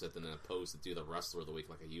access it than opposed to do the Wrestler of the Week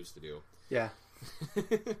like I used to do. Yeah.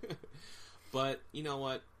 But, you know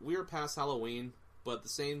what? We're past Halloween, but at the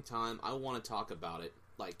same time, I want to talk about it.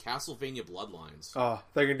 Like Castlevania Bloodlines. Oh,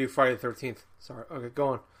 they're going to do Friday the 13th. Sorry. Okay, go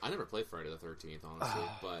on. I never played Friday the 13th, honestly.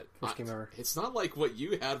 But first game ever. It's not like what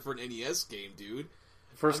you had for an NES game, dude.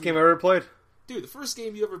 First game I ever played? Dude, the first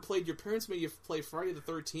game you ever played, your parents made you play Friday the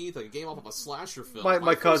 13th, like a game off of a slasher film.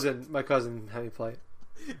 My cousin had me play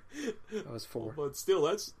it. I was 4. But still,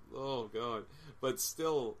 that's... Oh, God. But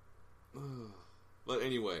still... But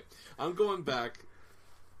anyway, I'm going back.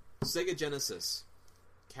 Sega Genesis.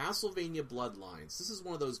 Castlevania Bloodlines. This is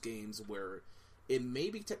one of those games where it may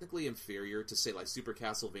be technically inferior to, say, like Super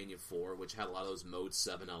Castlevania 4, which had a lot of those Mode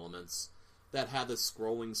 7 elements that had the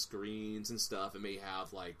scrolling screens and stuff. It may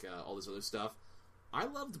have, like, all this other stuff. I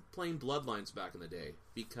loved playing Bloodlines back in the day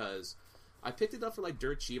because I picked it up for, like,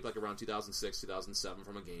 dirt cheap, like around 2006, 2007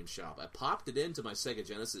 from a game shop. I popped it into my Sega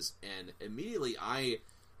Genesis, and immediately I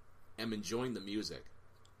am enjoying the music.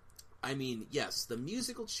 I mean, yes, the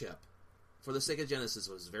musical chip for the Sega Genesis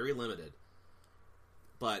was very limited,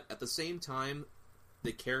 but at the same time,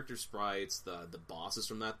 the character sprites, the bosses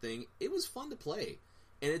from that thing, it was fun to play.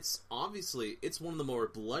 And it's obviously, it's one of the more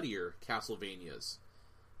bloodier Castlevanias.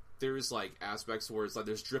 There's, like, aspects where it's like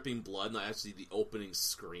there's dripping blood, not actually the opening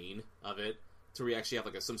screen of it, to where you actually have,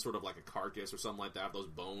 like, some sort of, like, a carcass or something like that, those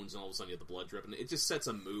bones, and all of a sudden you have the blood dripping. It just sets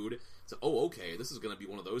a mood. So, oh, okay, this is going to be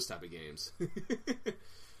one of those type of games.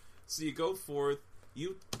 So you go forth,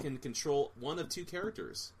 you can control one of 2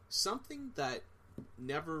 characters. Something that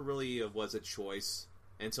never really was a choice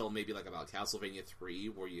until maybe, like, about Castlevania 3,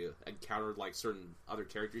 where you encountered, like, certain other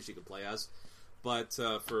characters you could play as. But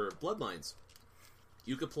for Bloodlines,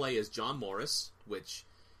 you could play as John Morris, which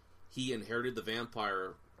he inherited the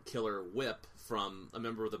vampire killer whip from a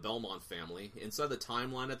member of the Belmont family. Inside the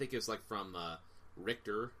timeline, I think it's like from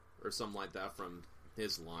Richter or something like that from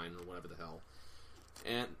his line or whatever the hell.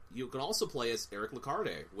 And you can also play as Eric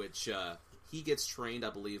Lecarde, which he gets trained, I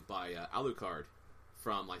believe, by Alucard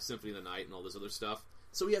from like Symphony of the Night and all this other stuff.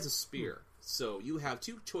 So he has a spear. So you have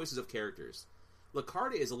two choices of characters.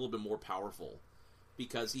 Lucaria is a little bit more powerful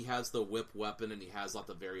because he has the whip weapon and he has like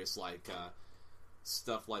the various like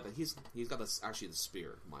stuff like that. He's got actually the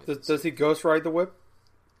spear. Does he ghost ride the whip?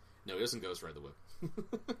 No, he doesn't ghost ride the whip.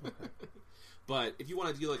 Okay. But if you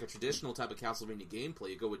want to do like a traditional type of Castlevania gameplay,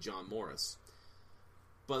 you go with John Morris.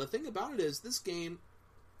 But the thing about it is, this game,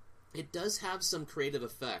 it does have some creative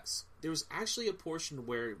effects. There's actually a portion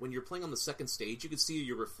where, when you're playing on the second stage, you can see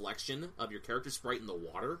your reflection of your character sprite in the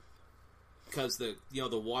water. Because the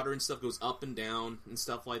water and stuff goes up and down and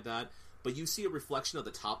stuff like that. But you see a reflection of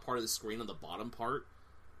the top part of the screen on the bottom part.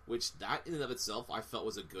 Which, that in and of itself, I felt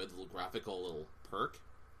was a good little graphical little perk.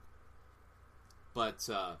 But,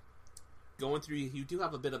 going through, you do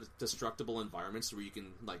have a bit of destructible environments where you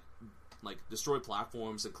can, like destroy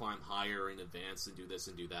platforms and climb higher and advance and do this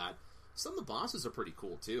and do that. Some of the bosses are pretty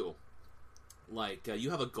cool too. Like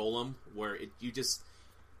you have a golem where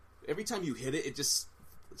every time you hit it, it just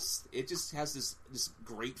has this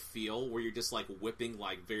great feel where you're just like whipping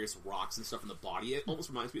like various rocks and stuff in the body. It almost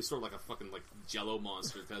reminds me of sort of like a fucking like Jello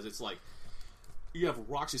monster because it's like you have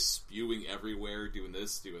rocks just spewing everywhere, doing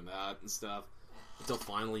this, doing that, and stuff. Until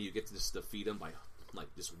finally you get to just defeat him by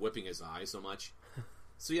like just whipping his eye so much.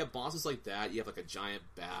 So you have bosses like that. You have like a giant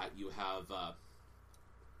bat. You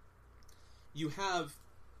have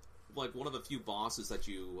like one of the few bosses that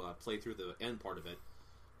you play through the end part of it.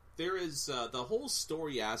 There is the whole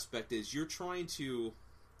story aspect is you're trying to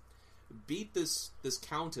beat this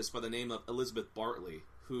countess by the name of Elizabeth Bartley,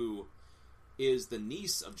 who is the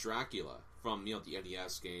niece of Dracula from the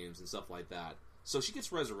NES games and stuff like that. So she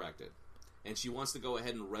gets resurrected, and she wants to go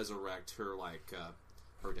ahead and resurrect her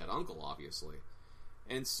her dead uncle, obviously.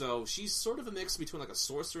 And so she's sort of a mix between like a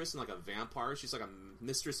sorceress and like a vampire. She's like a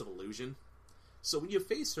mistress of illusion. So when you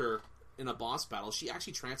face her in a boss battle, she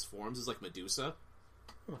actually transforms as like Medusa.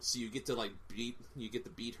 So you get to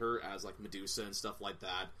beat her as like Medusa and stuff like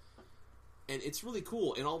that. And it's really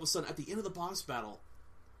cool. And all of a sudden, at the end of the boss battle,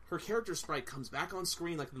 her character sprite comes back on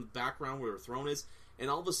screen, like in the background where her throne is. And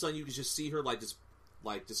all of a sudden, you can just see her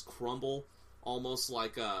just crumble, almost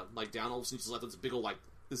like down. All of a sudden, she's left with this big old like.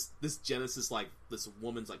 This Genesis, like, this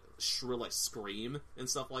woman's, like, shrill, like, scream and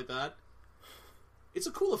stuff like that. It's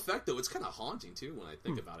a cool effect, though. It's kind of haunting, too, when I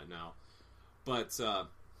think about it now. But,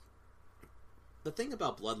 the thing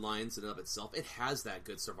about Bloodlines in and of itself, it has that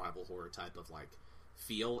good survival horror type of, like,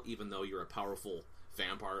 feel. Even though you're a powerful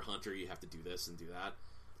vampire hunter, you have to do this and do that.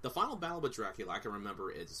 The final battle with Dracula, I can remember,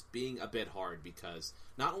 is being a bit hard, because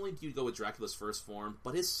not only do you go with Dracula's first form,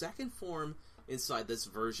 but his second form inside this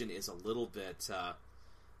version is a little bit,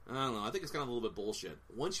 I don't know, I think it's kind of a little bit bullshit.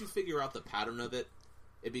 Once you figure out the pattern of it,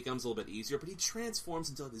 it becomes a little bit easier, but he transforms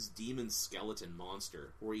into this demon skeleton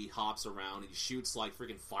monster, where he hops around, and he shoots, like,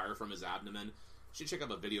 freaking fire from his abdomen. You should check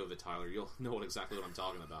out a video of it, Tyler. You'll know exactly what I'm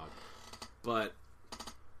talking about. But,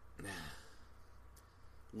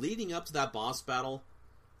 leading up to that boss battle,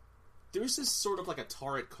 there's this sort of like a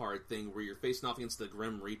tarot card thing where you're facing off against the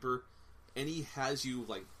Grim Reaper, and he has you,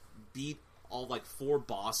 like, beat all, like, 4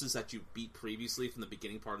 bosses that you beat previously from the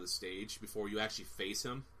beginning part of the stage before you actually face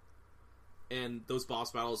him. And those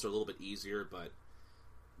boss battles are a little bit easier, but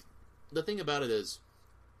the thing about it is,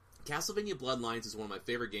 Castlevania Bloodlines is one of my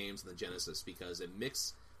favorite games in the Genesis because it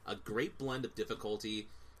mixes a great blend of difficulty,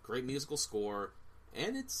 great musical score,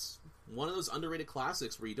 and it's one of those underrated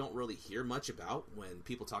classics where you don't really hear much about when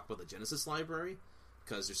people talk about the Genesis library,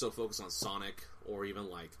 because they're so focused on Sonic or even,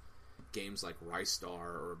 like, games like Ristar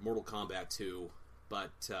or Mortal Kombat 2,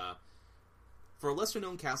 but for a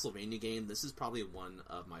lesser-known Castlevania game, this is probably one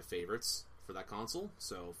of my favorites for that console.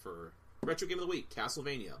 So for Retro Game of the Week,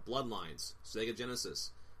 Castlevania, Bloodlines, Sega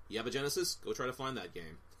Genesis. You have a Genesis? Go try to find that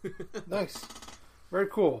game. Nice. Very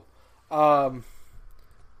cool. But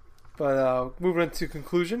moving into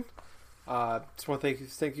conclusion, just want to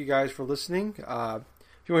thank you guys for listening. If you want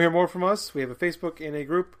to hear more from us, we have a Facebook and a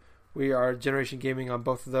group. We are Generation Gaming on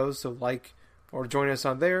both of those, so like or join us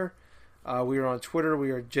on there. We are on Twitter.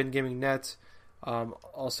 We are Gen Gaming Net.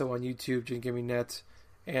 Also on YouTube, Gen Gaming Net.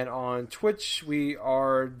 And on Twitch, we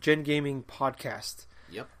are Gen Gaming Podcast.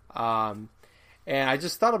 Yep. And I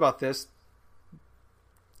just thought about this.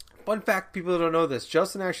 Fun fact, people that don't know this,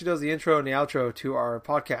 Justin actually does the intro and the outro to our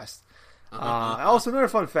podcast. Also, another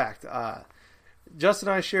fun fact, Justin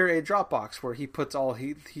and I share a Dropbox where he puts all,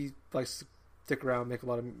 he likes to stick around, make a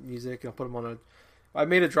lot of music, and I'll put him on I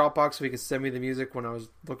made a Dropbox so he could send me the music when I was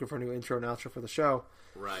looking for a new intro and outro for the show.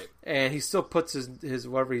 Right. And he still puts his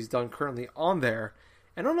whatever he's done currently on there.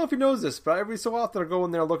 And I don't know if he knows this, but every so often I go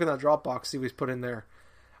in there, look in that Dropbox, see what he's put in there.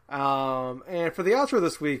 And for the outro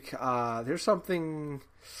this week, there's something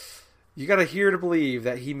you got to hear to believe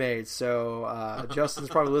that he made. So Justin's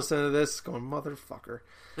probably listening to this going, motherfucker.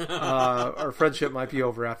 Our friendship might be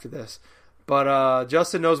over after this. But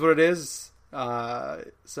Justin knows what it is.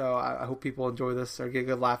 So I hope people enjoy this or get a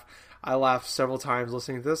good laugh. I laughed several times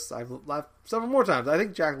listening to this. I've laughed several more times. I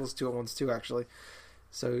think Jack listened to it once too, actually.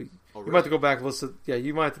 So you might have to go back and listen. Yeah,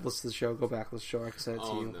 you might have to listen to the show. Go back and listen to the show. I can send it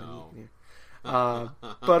to you. No.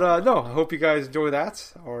 But no, I hope you guys enjoy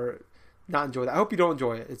that or not enjoy that. I hope you don't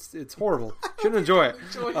enjoy it. It's horrible. Shouldn't enjoy it.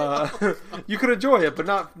 You could enjoy it, but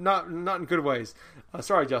not in good ways.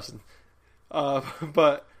 Sorry, Justin.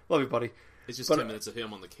 But love you, buddy. It's just 10 minutes of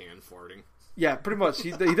him on the can farting. Yeah, pretty much.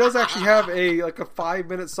 He does actually have a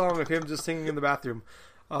 5-minute song of him just singing in the bathroom.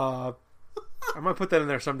 I might put that in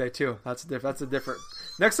there someday too. That's a different.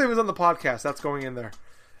 Next time he's on the podcast, that's going in there.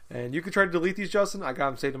 And you can try to delete these, Justin. I got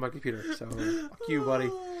them saved on my computer. So fuck you,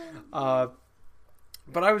 buddy.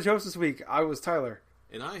 But I was your host this week. I was Tyler,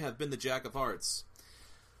 and I have been the Jack of Hearts.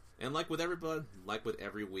 And like with everybody, like with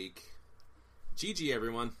every week, GG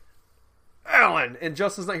everyone. Alan, and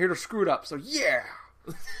Justin's not here to screw it up. So yeah.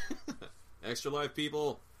 Extra life,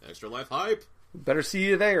 people. Extra life hype. Better see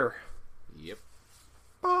you there. Yep.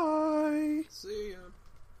 Bye. See ya.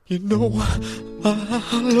 You know I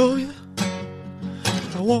love you.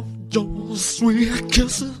 I want your sweet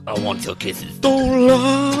kisses. I want your kisses. Don't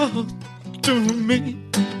lie to me.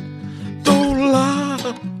 Don't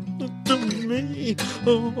lie to me.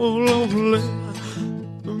 Oh, lonely.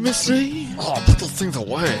 Let me see. Oh, put those things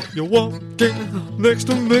away. You're walking next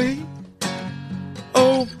to me.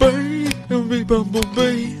 Oh, baby,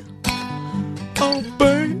 bumblebee. Oh,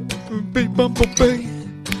 baby, bumblebee.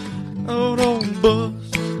 Out on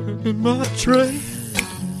bus in my tray.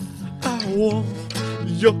 I want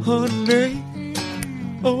your honey.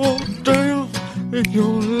 Oh, damn,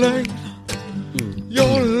 your legs.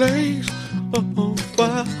 Your legs are on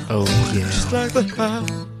fire. Oh, yeah. Just like the house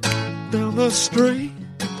down the street.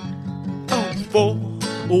 Oh, four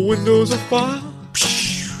windows of fire.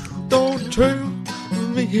 Don't tell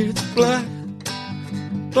me it's black.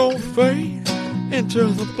 Don't fade into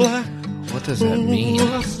the black. What does that mean?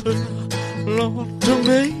 Lord, to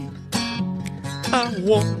me, I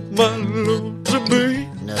want my love to be.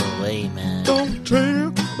 No way, man. Don't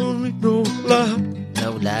tell me no lie.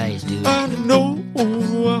 No lies, dude. I know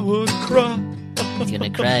I would cry. He's gonna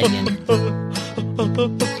cry again.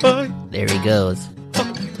 There he goes.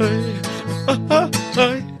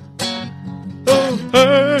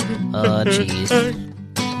 Oh, jeez.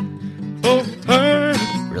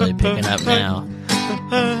 Really picking up now.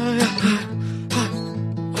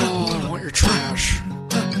 Oh, I want your trash.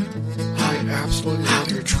 I absolutely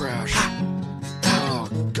love your trash. Oh,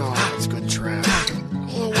 God, that's good trash.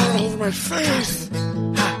 Oh, I want it all over my face.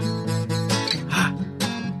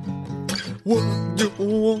 What do you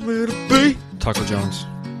want me to be? Taco Jones.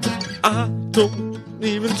 I don't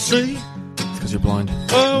even see. It's because you're blind.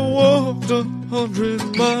 I walked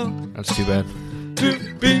 100 miles That's too bad.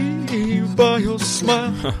 to be by your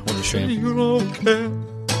smile. What a shame. You don't care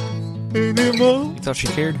anymore. You thought she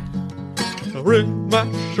cared? I read my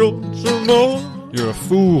shorts some more. You're a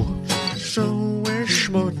fool. So wish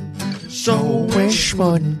one, so wish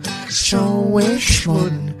one, so wish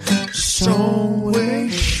one, so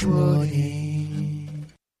wish one.